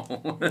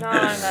re-roll. No,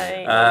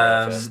 mate.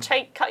 Just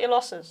cut your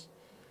losses.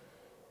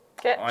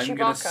 Get I'm Chewbacca.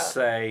 going to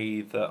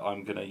say that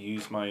I'm going to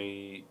use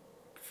my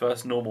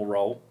first normal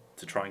roll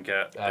to try and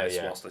get this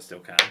whilst I still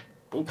can.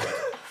 Ooh,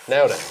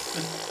 Nailed it.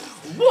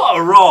 what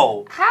a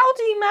roll! How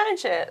do you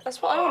manage it?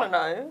 That's what I want to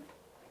know.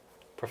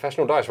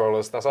 Professional dice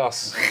rollers, that's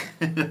us.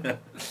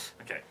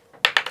 Okay.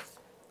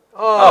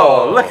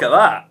 Oh, look at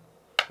that.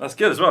 That's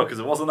good as well, because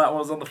it wasn't that one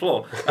was on the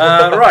floor.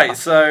 Right,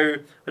 so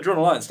I draw an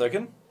alliance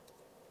token,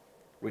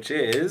 which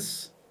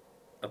is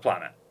a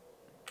planet.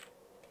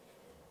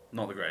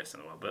 Not the greatest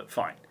in the world, but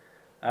fine.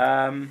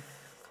 And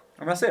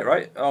that's it,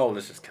 right? Oh,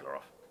 let's just kill her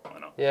off. Why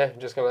not? Yeah,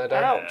 just going to let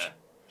her down. Ouch.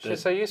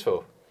 She's so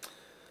useful.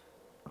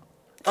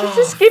 She's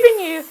just giving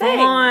you a thing.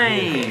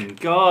 Fine,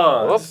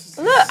 God. Whoops.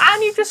 Look,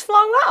 and you've just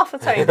flung that off the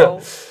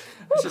table.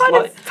 What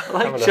kind of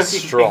Having a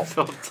strop.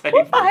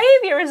 What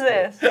behaviour is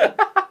this?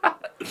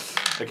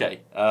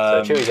 Okay,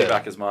 So Chewie's in.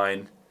 Chewbacca's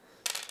mine.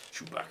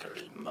 Chewbacca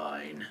is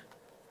mine.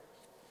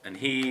 And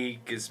he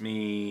gives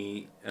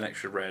me an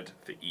extra red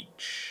for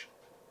each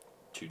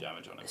 2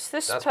 damage on him. It's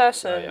this That's-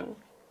 person.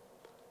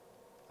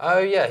 Oh,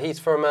 yeah, he's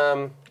from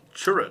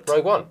Churret.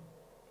 Rogue One.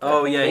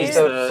 Oh, yeah, He's he's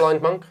the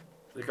blind monk.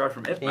 the guy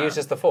from Ip He Man.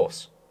 uses the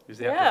Force. He's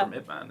the actor from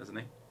Ip Man, isn't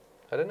he?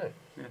 I don't know.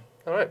 Yeah.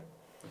 All right.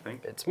 I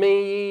think. It's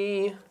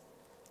me.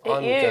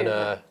 I'm you.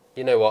 gonna.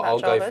 You know what? Matt I'll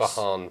go for Jarvis.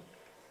 Han.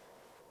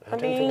 I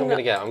don't mean- think I'm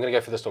gonna get. I'm gonna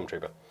go for the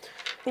Stormtrooper because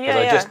Yeah,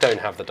 I yeah. just don't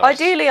have the dice.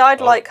 Ideally,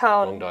 I'd Oh, like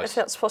wrong Han, dice. if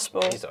that's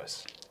possible. These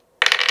dice.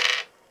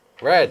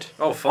 Red.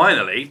 Oh,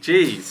 finally.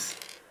 Jeez.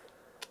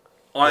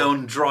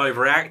 Ion drive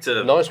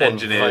reactor Nice one,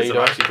 engineers have Vader.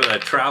 actually put their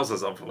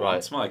trousers on for Right.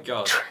 once. My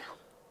God.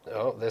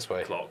 Oh, this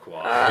way.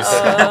 Clockwise.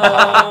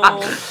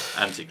 Oh.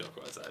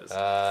 Anti-clockwise,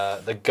 that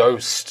is. The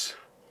ghost.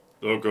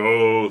 The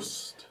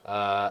ghost.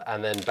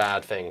 And then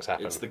bad things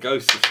happen. It's the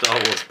ghost of Star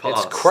Wars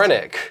past. It's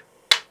Krennic.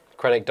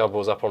 Krennic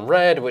doubles up on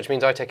red, which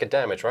means I take a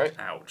damage, right?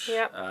 Ouch.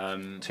 Yep.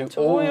 To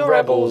all all your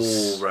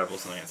rebels. All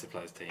rebels on the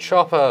anti-players team.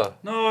 Chopper.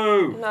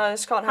 No. No,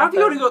 this can't Have happen.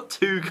 you only got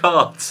 2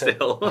 cards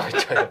still? I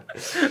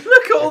don't.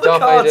 Look at all the Darth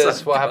cards. Vader's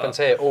I've what got. happens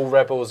here. All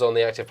rebels on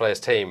the active players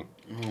team.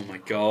 Oh my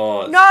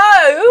God.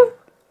 No!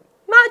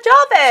 Matt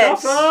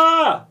Jarvis!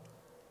 Chopper!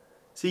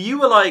 So you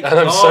were like, And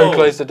I'm so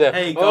close to death.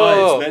 Hey guys,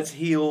 Oh. let's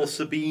heal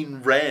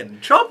Sabine Wren.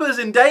 Chopper's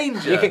in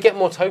danger. You could get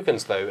more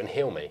tokens though and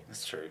heal me.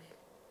 That's true.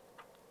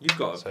 You've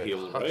got a So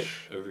heal, hush. right?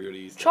 Over your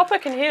easy. Chopper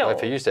can heal.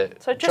 I've used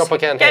it. So just Chopper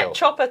can get heal.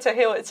 Chopper to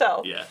heal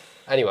itself. Yeah.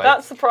 Anyway.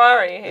 That's the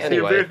priority here.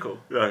 Anyway. vehicle.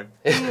 No.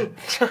 He's a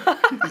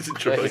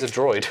droid. He's a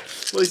droid.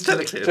 Well, he's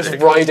technically a Just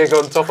vehicle. riding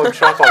on top of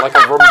Chopper like a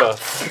Roomba.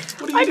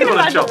 What do I you can do on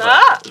a imagine chopper?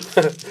 that.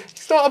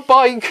 It's not a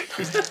bike.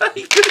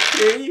 He could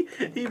be.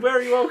 He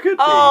very well could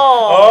be.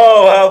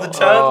 Oh. how the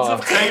turns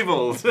of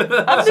tables. So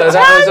that turns was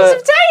of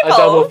a tables?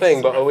 double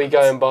thing, but are we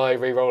going by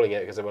re-rolling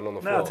it because it went on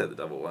the floor? No, I'll take the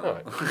double one.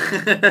 Alright.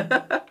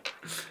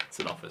 It's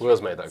an office.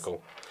 Will's made that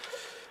call.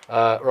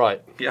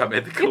 Right. Yeah, I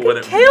made the You call when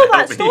can it kill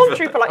that wouldn't help me,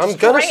 stormtrooper like I'm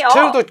gonna straight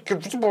steal up. the.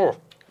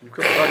 You've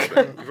got the dice,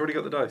 man. You've already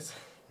got the dice.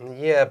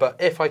 Yeah, but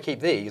if I keep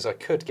these, I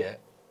could get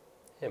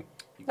him.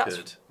 You That's-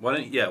 could. Why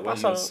don't you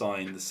that's you on-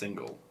 assign the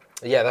single?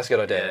 Yeah, that's a good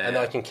idea. Yeah. And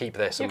I can keep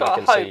this and You've we got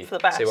can to hope for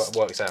the see what best.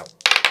 works out.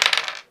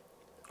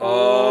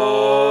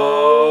 Oh.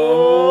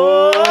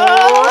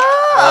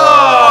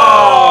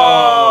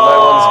 No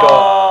one's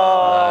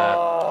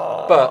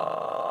got. But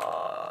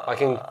I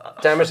can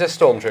damage this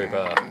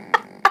stormtrooper.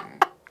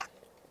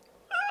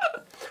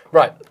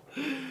 Right.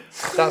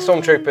 That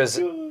stormtrooper's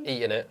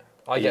eating it.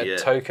 I get Eat it.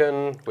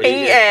 token. Which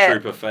Eat it.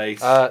 Trooper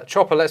face.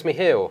 Chopper lets me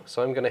heal,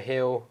 so I'm going to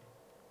heal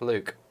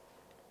Luke.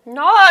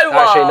 No!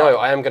 Actually, no,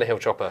 I am going to heal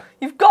Chopper.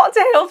 You've got to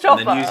heal and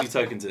Chopper. then use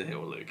your token to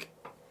heal Luke.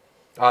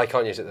 I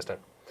can't use it this time.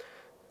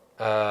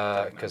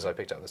 Because I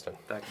picked it up this time.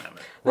 Dagnabbit.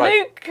 Right.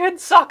 Luke could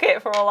suck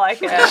it for all I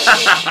care.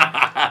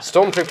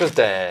 Stormtrooper's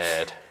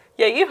dead.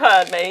 Yeah, you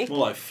heard me. More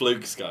like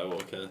Fluke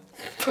Skywalker.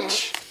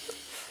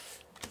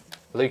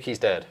 Lukey's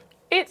dead.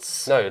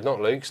 It's... No, not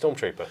Luke,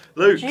 Stormtrooper.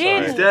 Luke,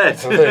 Jeez. he's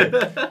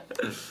dead.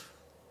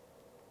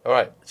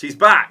 Alright. She's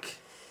back.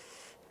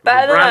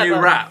 Better than brand new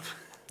ever. rap.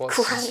 What's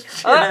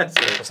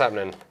Yes.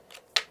 happening?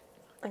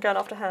 I'm going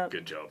after hand.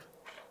 Good job.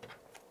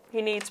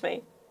 He needs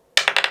me.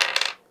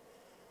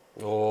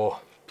 Oh,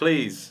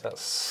 Please.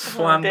 that's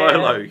Flan dear.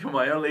 Bolo, you're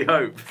my only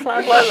hope.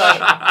 Flan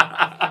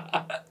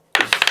Bolo.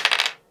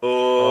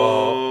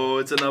 Oh,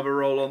 it's another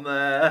roll on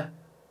there.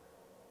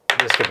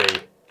 this could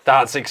be.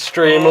 That's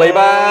extremely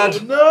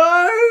bad.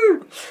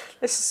 No!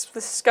 This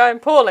is going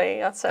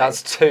poorly, I'd say.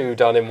 That's 2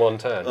 done in 1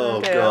 turn.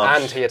 Oh, dear.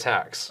 gosh. And he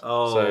attacks.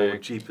 Oh, so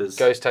jeepers.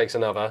 Ghost takes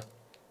another.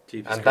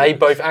 Jeepers And they creepers.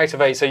 both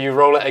activate, so you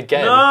roll it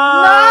again.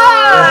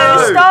 No!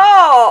 No!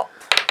 Stop!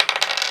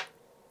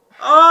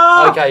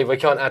 Oh! Okay, we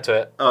can't add to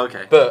it. Oh,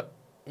 okay. But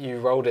you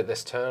rolled it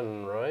this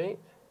turn, right?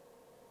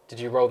 Did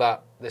you roll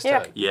that this Yeah.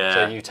 turn? Yeah.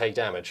 So you take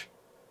damage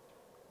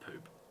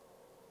Poop.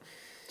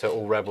 to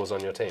all rebels on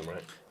your team,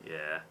 right?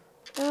 Yeah.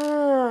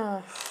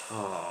 Ugh.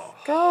 Oh.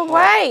 Go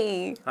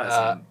away.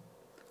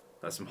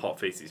 That's some hot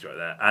feces right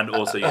there. And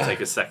also you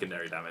take a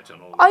secondary damage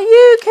on all. Are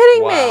you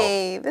kidding Wow.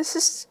 me? This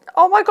is...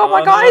 Oh my god,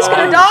 my Oh, guy's no.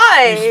 gonna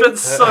die. You spent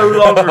so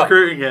long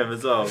recruiting him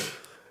as well.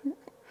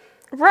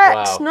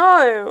 Rex, Wow.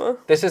 no.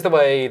 This is the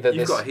way that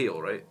You've this... got a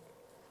heal, right?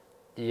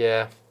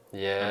 Yeah, It's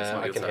yeah,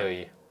 not I your can turn. heal you.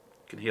 You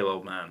can heal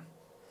old man.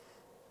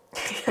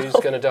 Who's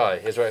going to die?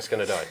 Is Rex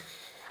going to die?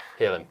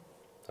 Heal him.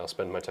 I'll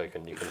spend my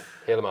token. You can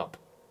heal him up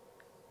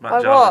Matt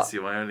By Jarvis, what?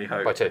 you're my only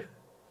hope. by 2.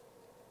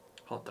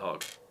 Hot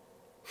dog.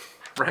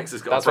 Rex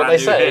has got That's a what brand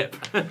they new say.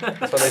 hip.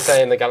 That's what they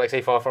say in the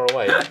galaxy far, far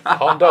away.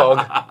 Hot dog.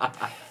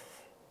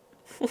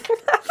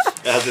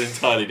 It has an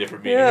entirely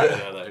different meaning Yeah.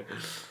 there, though.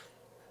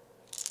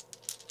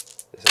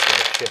 This is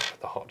my ship,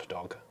 the hot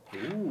dog.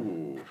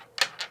 Ooh.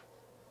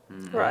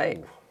 Right.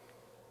 Ooh.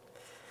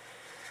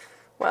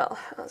 Well,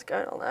 that's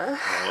going on there.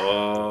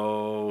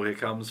 Oh, here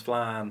comes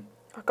Flan.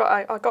 I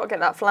got to get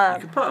that You flan.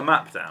 can put a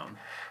map down.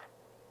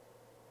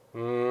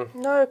 Mm,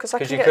 No, because I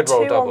 'Cause can you get could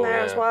roll 2 double, on there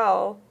as yeah.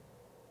 well.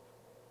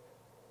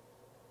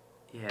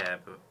 Yeah,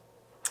 but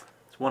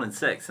it's 1 in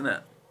 6, isn't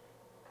it?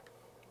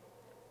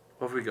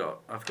 What have we got?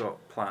 I've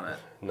got planet.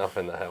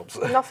 nothing that helps.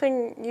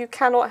 Nothing. You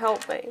cannot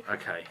help me.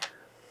 Okay.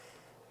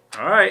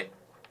 All right.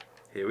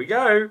 Here we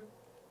go.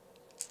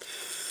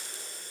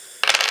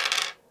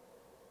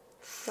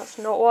 That's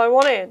not what I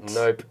wanted.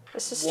 Nope.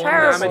 This is 1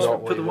 terrible. damage. Not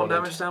what Put the you 1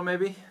 wanted. damage down,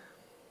 maybe.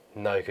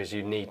 No, because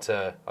you need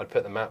to... I'd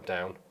put the map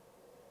down,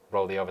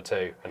 roll the other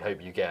 2, and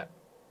hope you get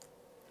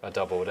a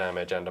double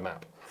damage and a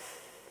map.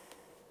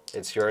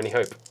 It's your only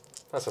hope.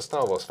 That's a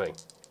Star Wars thing.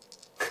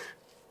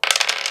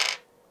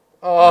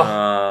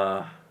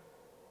 Oh!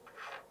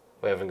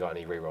 We haven't got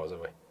any rerolls, have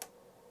we?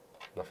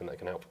 Nothing that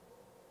can help.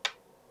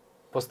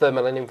 What's the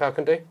Millennium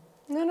Falcon do?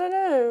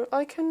 No.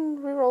 I can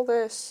reroll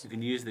this. You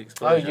can use the Oh,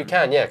 explosion. you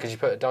can, yeah, because you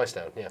put a dice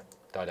down. Yeah,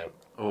 die down.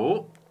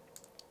 Oh,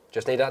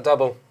 Just need that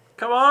double.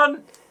 come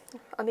on.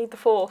 I need the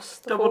force.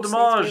 The Double force needs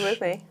to be damage.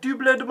 with me.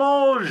 Double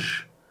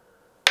damage.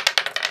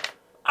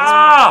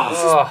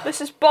 Ah! Oh, This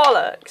is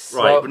bollocks.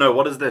 Right, Well- no,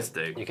 what does this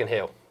do? you can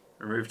heal.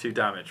 Remove 2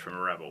 damage from a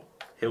rebel.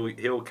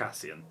 Heal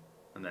Cassian,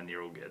 and then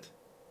you're all good.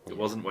 It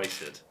wasn't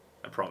wasted.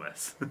 I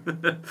promise.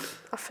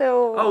 I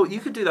feel. Oh, you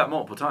could do that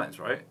multiple times,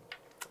 right?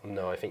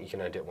 No, I think you can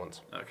only do it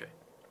once. Okay.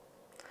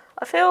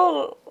 I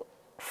feel,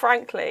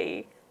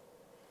 frankly,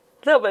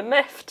 a little bit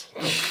miffed.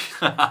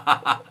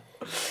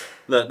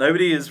 Look,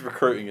 nobody is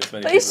recruiting as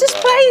many But people he's just as I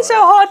am, playing right? so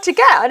hard to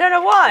get. I don't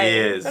know why. He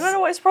is. I don't know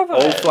what his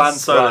problem Old is. Flan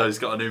Solo's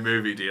got a new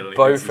movie deal and he thinks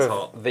Both he's of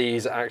hot.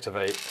 these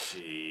activate.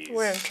 Jeez.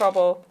 We're in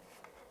trouble.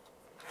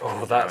 Oh,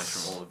 Damage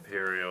that's... from all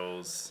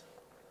Imperials.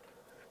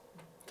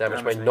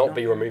 Damage may not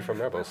be removed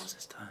from rebels.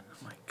 This turn.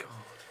 Oh my god.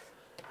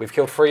 We've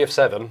killed 3 of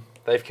 7.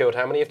 They've killed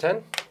how many of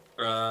 10?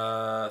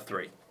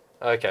 3.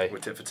 Okay. We're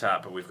tit for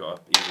tat, but we've got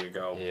an easier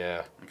goal.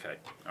 Yeah. Okay,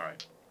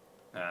 alright.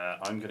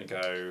 I'm going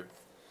to go...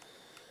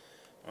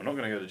 I'm not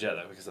going to go to Jet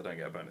though, because I don't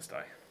get a bonus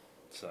die.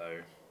 So...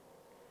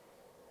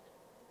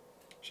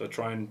 Should I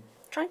try and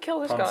Try and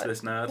kill this punch guy.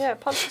 this nerd? Yeah,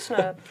 punch this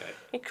nerd. Okay.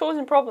 He's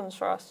causing problems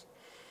for us.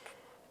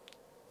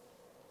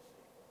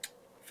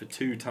 For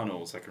 2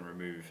 tunnels, I can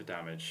remove the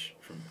damage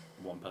from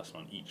 1 person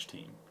on each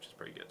team, which is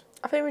pretty good.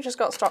 I think we just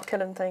got to start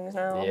killing things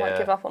now. I Yeah. might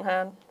give up on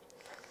hand.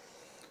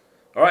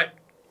 Alright.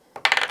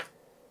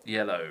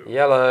 Yellow.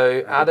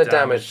 Yellow, add a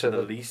damage to the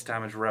the least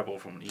damaged rebel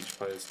from each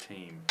player's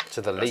team.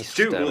 least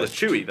Ooh, damage. that's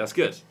Chewy, that's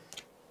good.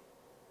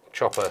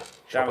 Chopper.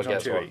 Chopper Damage on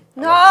gets Chewy. one.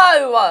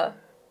 No!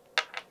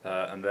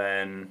 And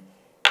then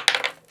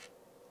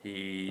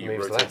he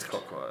Moves rotates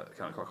left.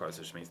 counterclockwise,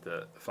 which means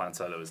that Flan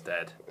Solo is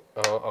dead.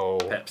 Uh-oh.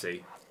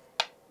 Pepsi.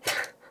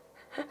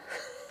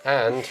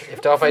 And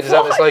if Darth Vader's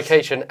at this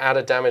location, add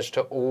a damage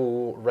to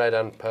all red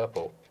and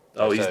purple.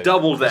 Oh, he's So-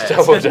 double dead. He's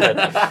double dead.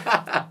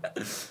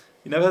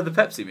 You never heard the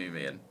Pepsi meme,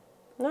 Ian?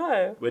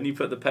 No. When you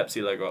put the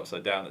Pepsi logo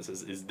upside down, it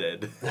says "is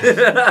dead."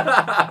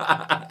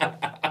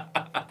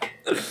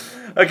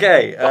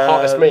 Okay. The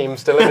hottest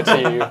memes delivered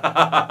to you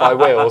by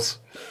Wheels.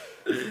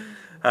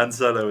 Han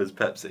Solo is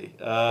Pepsi.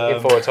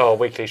 Looking forward to our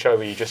weekly show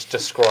where you just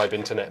describe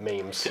internet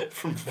memes.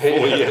 From 4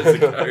 years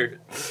ago.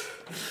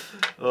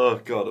 Oh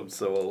god, I'm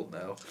so old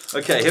now.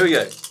 Okay, here we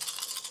go.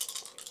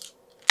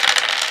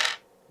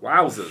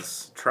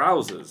 Wowzers.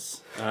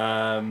 trousers.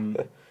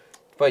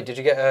 Wait, did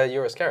you get a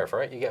Eurus Scarif,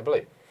 right? You get a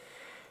blue.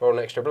 Roll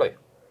an extra blue.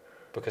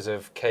 Because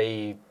of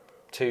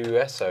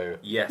K2SO.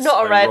 Yes,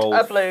 Not a I red, rolled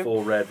a blue.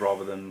 4 red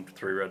rather than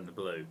 3 red and a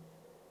blue.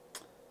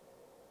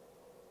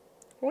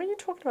 What are you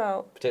talking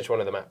about? Ditch one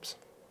of the maps.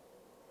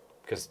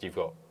 Because you've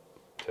got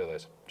 2 of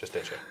those. Just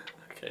ditch it.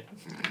 Okay.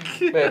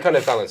 Yeah, it kind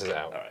of balances it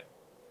out. All right.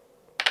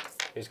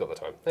 Who's got the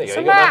time? There you go, So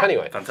you got a map Matt.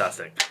 anyway.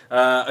 Fantastic.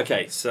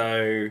 Okay,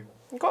 so...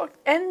 You've got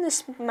to end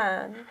this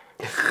man.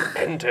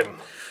 End him.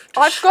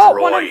 I've got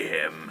one. Destroy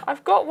him.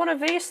 I've got one of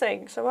these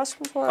things, so ask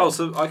as well. Oh,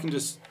 so I can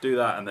just do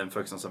that and then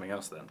focus on something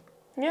else then?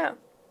 Yeah.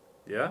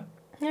 Yeah?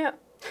 Yeah.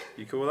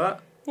 You cool with that?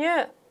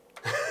 Yeah.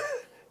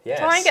 Yes.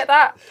 Try and get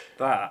that.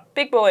 That.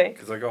 Big boy.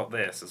 Because I got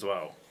this as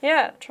well.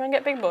 Yeah. Try and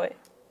get big boy.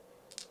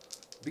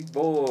 Big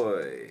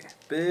boy.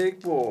 Big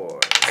boy.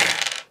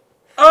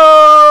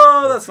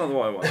 Oh, that's not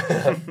what I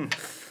want.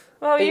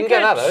 Well, You you can could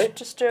get that, though.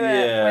 just do it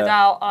Yeah.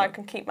 without I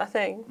can keep my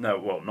thing. No,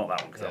 well, not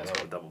that one because Yeah, that one's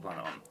got a double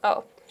planet on.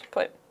 Oh,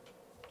 put it.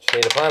 Just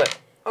need a planet.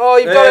 Oh,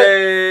 you've got it!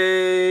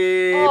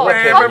 Hey! Oh, Look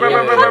at you're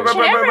you.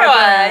 punching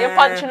everywhere. You're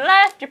punching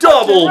left, you're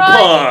Double punching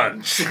right.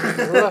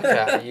 punch! Look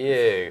at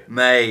you.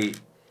 Mate,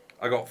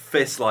 I got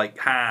fists like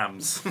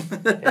hams.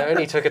 It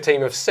only took a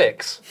team of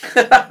 6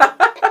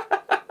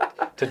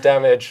 to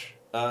damage.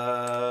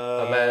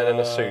 A man in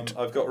a suit.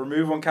 I've got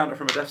remove 1 counter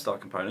from a Death Star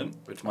component,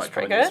 which might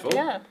come Pretty in good, useful.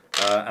 yeah.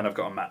 And I've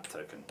got a map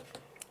token.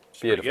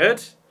 Beautiful. Pretty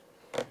good.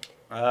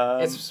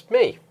 It's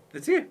me.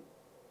 It's you.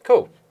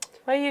 Cool.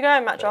 Where are you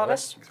going, Matt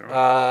Jarvis? It's all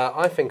right.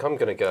 I think I'm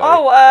going to go.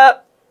 Oh,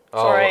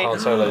 sorry. Oh, Han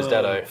Solo's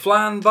Deado.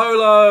 Flan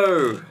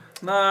Bolo!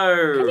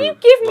 No! Can you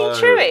give me Low.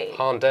 Chewie?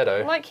 Han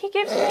Deado. Like, he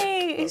gives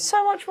me... He's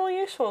so much more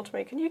useful to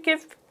me. Can you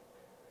give...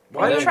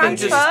 Why I don't don't you think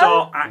just you-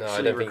 start No, I actually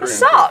don't think It recruiting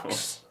you- people?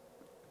 sucks.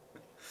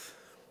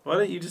 Why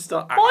don't you just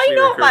start actually Why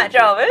not, Matt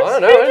recruiting people? Jarvis? I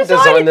don't know, Who I didn't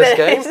design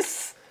decided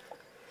this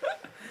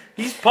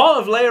He's part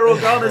of Leia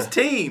Organa's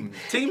team.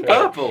 Team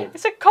Purple.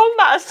 It's a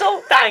combat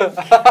assault tank.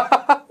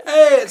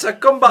 Hey, it's a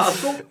combat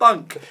assault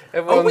tank. Are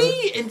Everyone's-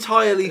 we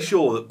entirely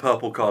sure that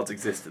purple cards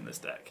exist in this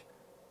deck?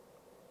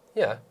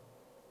 Yeah.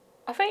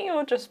 I think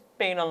you're just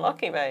being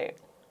unlucky, mate.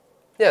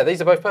 Yeah,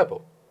 these are both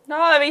purple.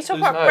 No, he's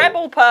talking about No.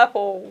 Rebel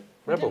Purple.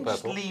 Rebel We didn't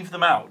just purple. leave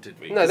them out, did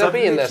we? No, 'Cause they'll I've be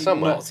in there literally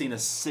somewhere. not seen a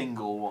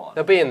single one.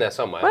 They'll be in there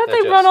somewhere. Where'd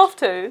They're they run just- off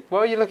to? Why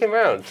are you looking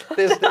around?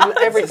 There's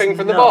everything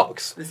from the Nuts.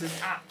 box. This is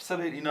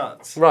absolutely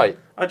nuts. Right.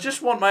 I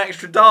just want my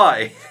extra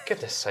die.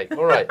 Goodness sake.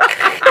 All right.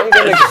 I'm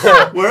going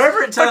to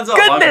Wherever it turns up,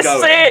 I'm Goodness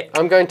going. sake!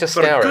 I'm going to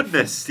For Scarif.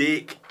 goodness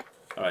sake.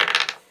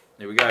 Alright,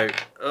 here we go.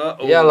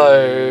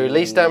 Yellow,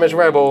 least damage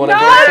rebel. And No,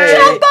 everyone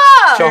see- Chopper!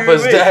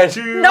 Chopper's dead.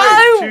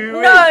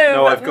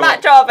 No, I've got-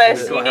 Matt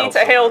Jarvis, I've got you need health to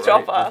on heal it, right?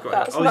 Chopper. I've got-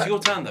 That's oh, not- it's your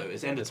turn though.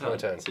 It's end of It's my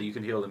turn. so you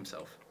can heal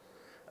himself.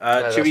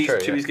 that's Chewie's, true,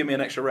 Chewie's yeah. give me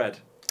an extra red.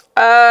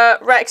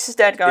 Rex is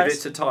dead, If guys.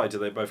 it's a tie, do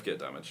they both get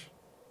damage?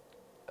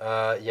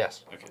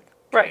 Yes. Okay.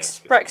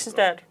 Rex is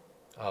dead.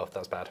 Oh,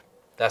 that's bad.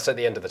 That's at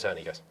the end of the turn,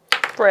 he goes.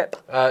 Rip.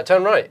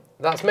 Turn right.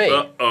 That's me.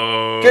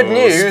 Uh-oh. Good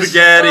news.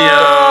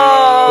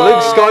 Spaghetti-o.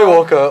 Luke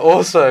Skywalker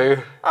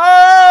also.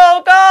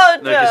 Oh,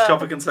 God! No, because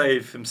Chopper can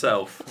save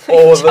himself.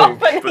 Or Luke. Chopper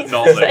But needs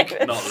not to Luke.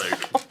 save Not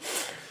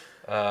himself.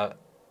 Luke.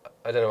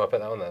 I don't know why I put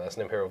that on there. That's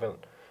an Imperial villain.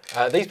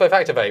 These both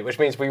activate, which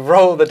means we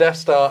roll the Death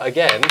Star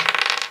again.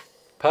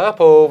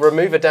 Purple,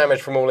 remove a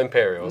damage from all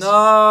Imperials. No!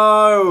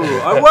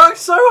 I worked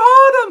so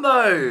hard on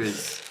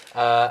those!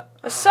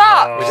 It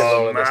sucks! We didn't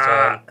roll it this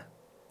Matt. turn.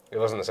 It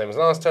wasn't the same as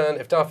last turn.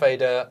 If Darth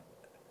Vader,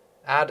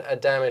 add a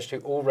damage to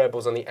all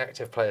rebels on the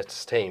active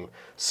player's team.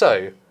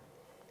 So,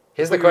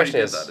 here's the We already question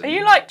did is... that, Are didn't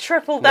you like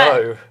triple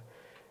dead? No.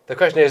 The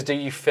question is, do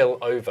you fill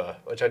over?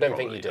 Which I don't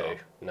think you do. Probably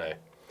No.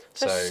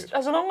 Just So,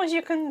 as long as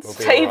you can We'll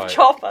be save alright.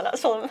 Chopper,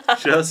 that's all that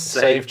matters. Just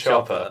Save save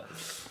Chopper.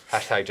 Chopper.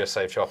 hashtag just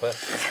save Chopper.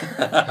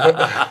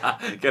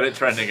 Get it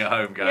trending at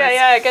home, guys.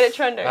 Yeah, get it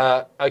trending.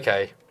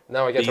 Okay.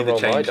 Now I get Be to the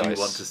roll my change you dice.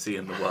 want to see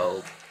in the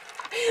world.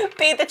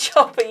 Be the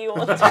Chopper you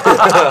want.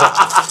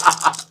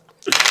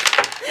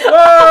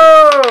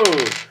 Whoa!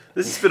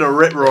 This has been a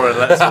rip roaring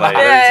let's play. let me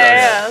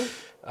tell you.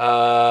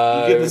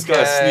 yeah. You give this guy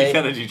a Okay. sneak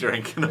energy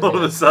drink, and all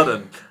of a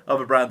sudden,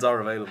 other brands are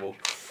available.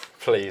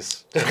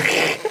 Please.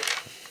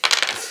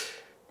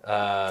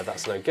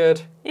 That's no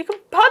good. You can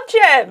punch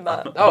him.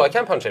 Oh, I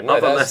can punch him. No,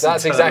 Other that's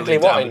less exactly internally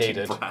what I damaging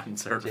needed.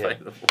 brands are Yeah.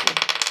 available.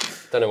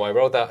 Don't know why I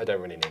rolled that. I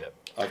don't really need it.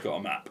 I've got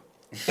a map.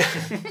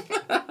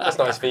 That's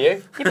nice for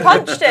you. You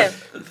punched him.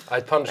 I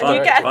punched And you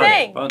him. get a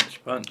punch,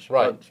 thing. punch,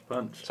 Right.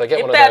 punch. So I get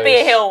It one of better those. be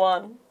a heal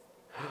one.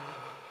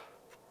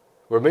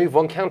 Remove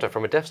one counter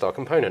from a Death Star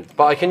component.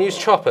 But I can use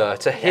Chopper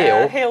to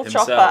heal. Heal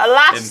Himself. Chopper.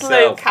 Alas, Himself.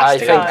 Luke has I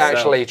to think go.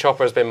 actually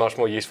Chopper has been much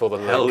more useful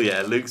than Luke. Hell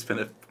yeah, Luke's been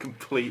a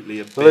completely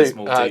Luke,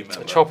 abysmal team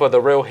member. Chopper, the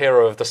real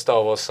hero of the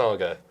Star Wars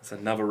saga. It's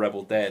another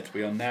rebel dead.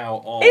 We are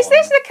now on. Is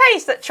this the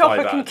case that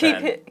Chopper 5 out can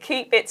of 10.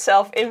 keep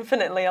itself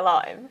infinitely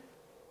alive?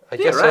 I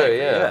guess so, Theoretically,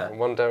 yeah.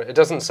 yeah. It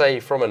doesn't say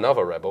from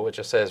another rebel, it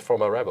just says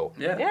from a rebel.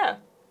 Yeah. Yeah.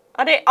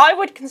 I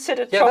would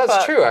consider Yeah, Chopper...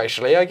 that's true,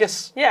 actually. I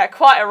guess. Yeah,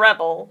 quite a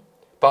rebel.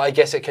 But I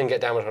guess it can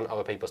get damage on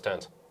other people's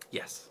turns.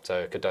 Yes. So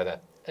it could die there.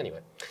 Anyway.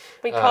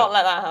 We can't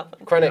let that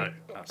happen. Krennic,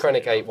 No,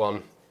 absolutely Krennic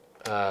 8-1.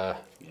 Yeah,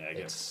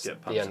 It's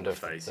get the end of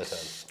the turn.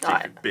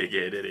 Stupid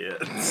big-eared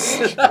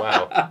idiot.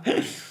 Wow.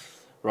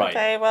 Right.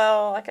 Okay,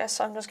 well, I guess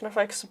I'm just going to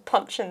focus on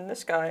punching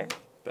this guy.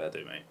 Better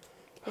do, mate.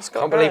 He's got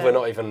Can't believe going. we're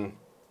not even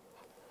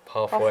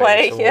halfway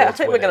halfway. Yeah, I towards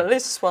think we're going to winning.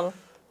 lose this one.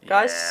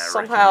 Guys, Yeah, I reckon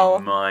somehow.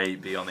 we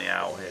might be on the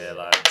out here,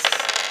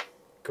 lads.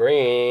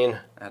 Green.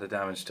 Add a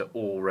damage to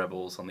all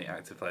rebels on the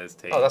active player's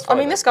team. Oh, that's I fine.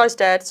 mean, this guy's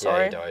dead, Yeah,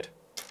 sorry. he died.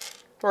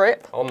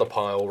 Rip. On the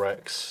pile,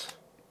 Rex.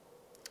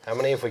 How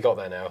many have we got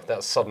there now?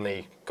 That's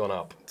suddenly gone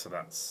up. So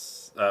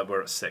that's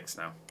we're at 6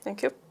 now.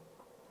 Thank you.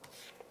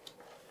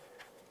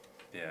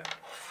 Yeah.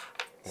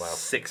 Wow.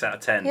 6 out of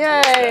 10. towards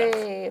death.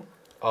 Yay!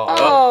 Oh.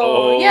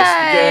 Oh, yay!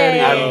 spaghetti.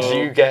 And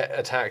you get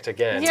attacked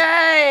again.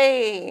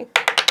 Yay!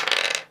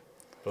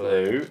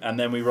 Blue, and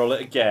then we roll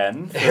it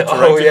again for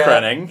Oh, Director yeah.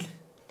 Krenning.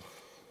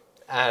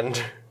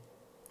 And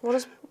What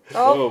is?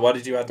 Oh, Oh, why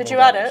did you add? Did more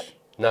you add damage? it?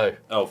 no.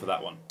 Oh, for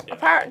that one. Yeah.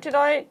 apparently,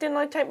 didn't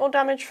I take more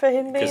damage for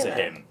him being Because of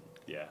there? him.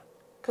 Yeah.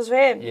 Because of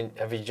him.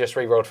 Have you just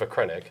re-rolled for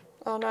Krennic?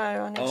 Oh no,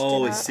 I need to Oh,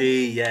 do I that.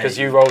 see. Yeah. Because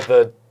you rolled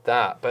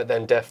that, but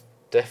then Darth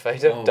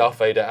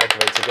Vader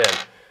activates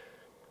again.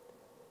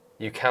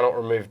 You cannot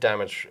remove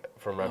damage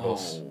from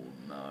rebels. Oh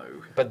no.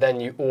 But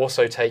then you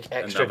also take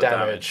extra Another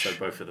damage. So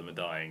both of them are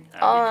dying.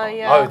 And Oh, you can't.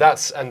 yeah. Oh,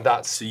 that's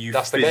So you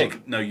that's the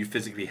game. No, you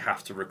physically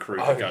have to recruit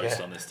Oh, a ghost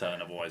yeah. on this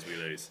turn, otherwise we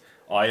lose.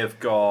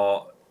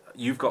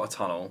 You've got a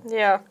tunnel,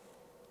 Yeah.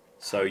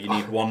 so you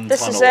need one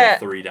This tunnel is and it.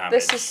 3 damage.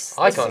 This is.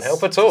 I this can't is-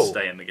 help at to all.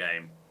 stay in the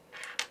game.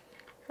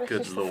 This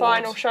Good is the lord.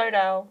 final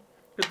showdown.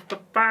 It's the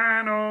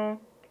final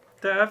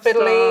Death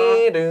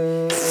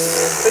Fiddly-doo.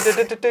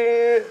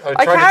 Fiddly-doo-doo-doo. I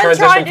I tried to can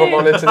transition try from to-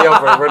 one into the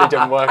other. It really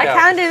didn't work I out.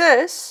 can do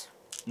this.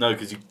 No,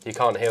 because You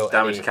can't heal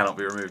damage any. cannot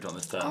be removed on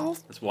this turn. Oh.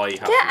 That's why you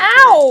have Get to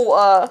recruit.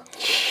 out!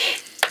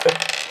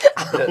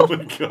 Oh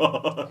my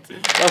god.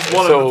 That's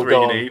one It's of all the 3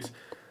 gone. you need.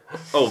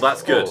 Oh,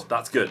 that's good. Oh.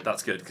 That's good.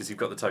 That's good, because you've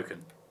got the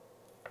token.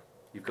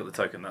 You've got the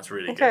token. That's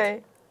really good.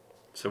 Okay.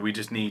 So we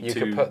just need You 2...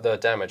 could put the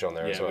damage on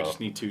there yeah, as well. we just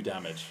need 2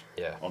 damage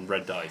Yeah. on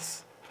red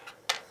dice.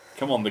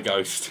 Come on, the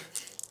ghost.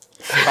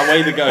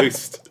 Away the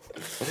ghost.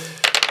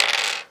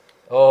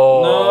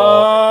 Oh.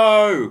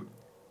 No!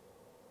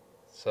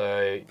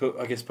 So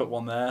I guess put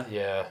one there.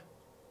 yeah.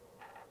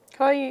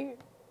 Can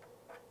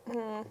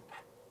you?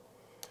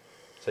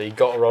 So you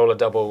got to roll a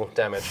double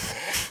damage.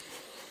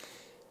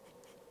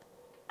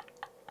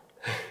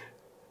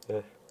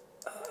 It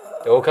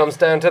all comes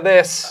down to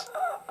this.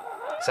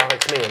 It's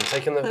Alex Meehan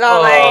taking the.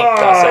 No, mate.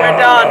 That's We're it.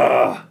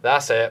 done.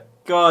 That's it.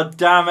 God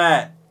damn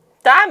it!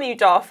 Damn you,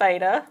 Darth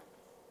Vader.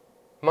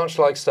 Much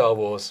like Star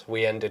Wars,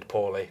 we ended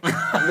poorly.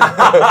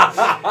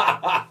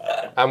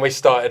 And we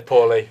started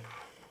poorly.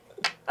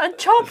 And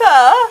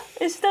Chopper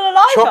is still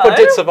alive. Chopper though.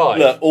 did survive.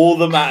 Look, all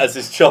that matters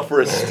is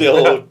Chopper is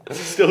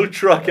still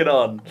trucking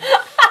on.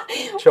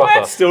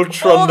 Chopper. Still All the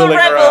trundling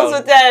rebels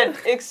around. are dead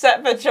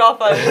except for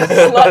Chopper,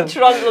 just like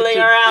trundling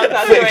around.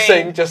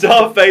 Fixing just.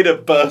 Darth Vader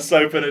bursts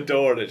open a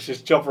door and it's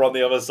just Chopper on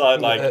the other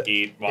side like,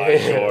 eat my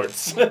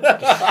shorts. As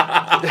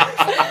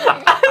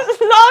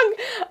long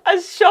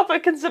as Chopper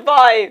can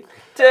survive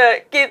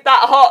to get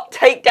that hot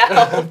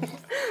takedown,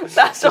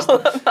 that's all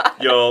that matters.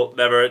 You'll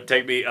never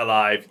take me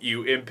alive,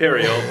 you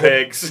Imperial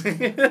pigs.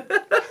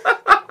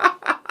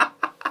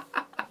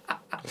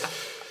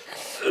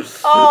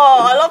 Oh,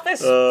 I love this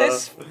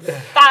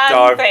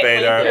Darth fanfic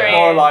Vader. we create.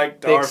 More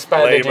like The Darth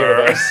expanded Flamer.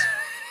 universe.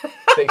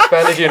 The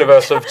expanded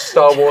universe of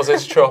Star Wars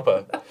is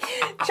Chopper.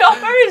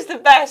 Chopper is the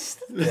best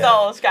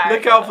Star Wars character.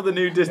 Look out for the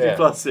new Disney Yeah.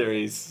 Plus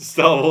series,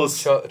 Star Wars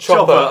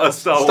Chopper, a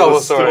Star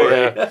Wars story.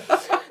 No,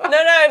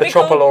 The it'd be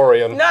called,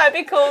 Choppalorian. no, it'd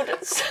be called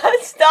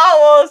Star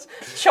Wars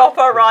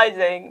Chopper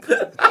Rising.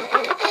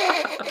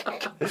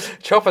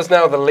 Chopper's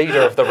now the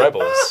leader of the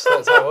rebels.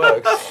 That's how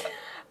it works.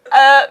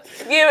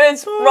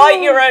 Viewers, write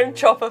your own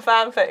Chopper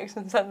fanfics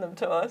and send them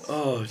to us.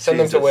 Oh, Send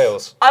them to Jesus.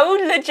 Wales. I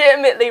will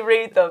legitimately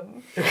read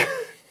them.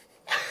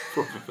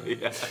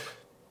 Probably, yeah.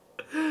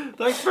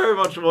 Thanks very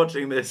much for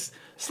watching this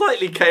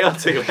slightly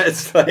chaotic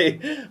let's play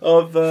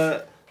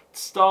of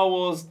Star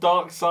Wars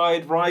Dark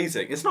Side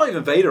Rising. It's not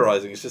even Vader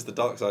Rising, it's just the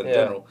Dark Side in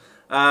general.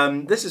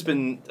 This has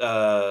been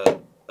a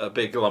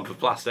big lump of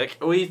plastic.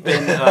 We've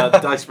been the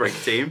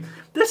Dicebreaker team.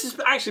 This has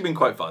actually been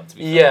quite fun, to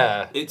be fair.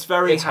 Yeah. It's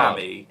very hard.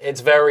 hammy.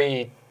 It's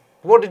very.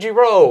 What did you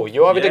roll?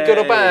 You either did good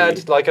or Yay.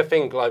 bad. Like I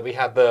think, like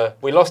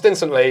we lost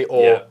instantly,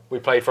 or Yeah. we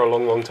played for a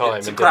long, long time.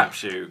 It's a and didn't-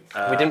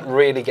 crapshoot. We didn't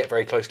really get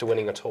very close to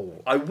winning at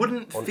all. I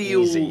wouldn't on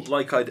feel easy.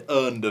 like I'd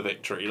earned a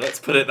victory, let's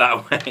put it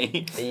that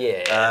way.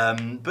 Yeah.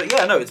 But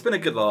yeah, no, it's been a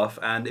good laugh,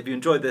 and if you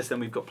enjoyed this, then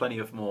we've got plenty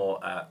of more.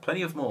 I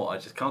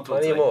just can't talk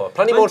Plenty today. more.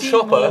 Plenty more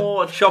Chopper.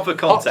 more Chopper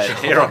content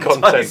Chopper here on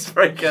content.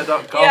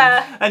 Dicebreaker.com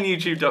Yeah. and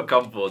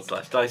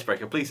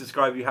YouTube.com/Dicebreaker. Please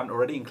subscribe if you haven't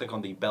already, and click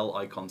on the bell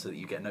icon so that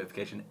you get a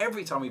notification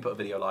every time we put a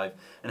video live. live.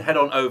 And head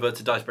on over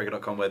to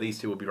Dicebreaker.com where these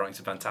two will be writing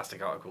some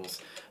fantastic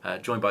articles,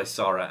 joined by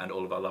Sarah and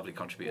all of our lovely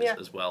contributors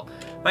as well.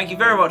 Thank you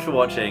very much for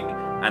watching,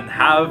 and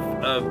have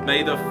a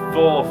May the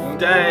 4th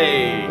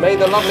day. May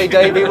the lovely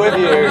day be with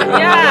you.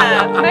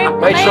 Yeah.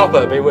 May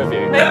Chopper be with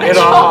you. May in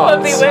the our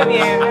Chopper hearts. be with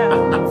you.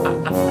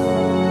 Yeah.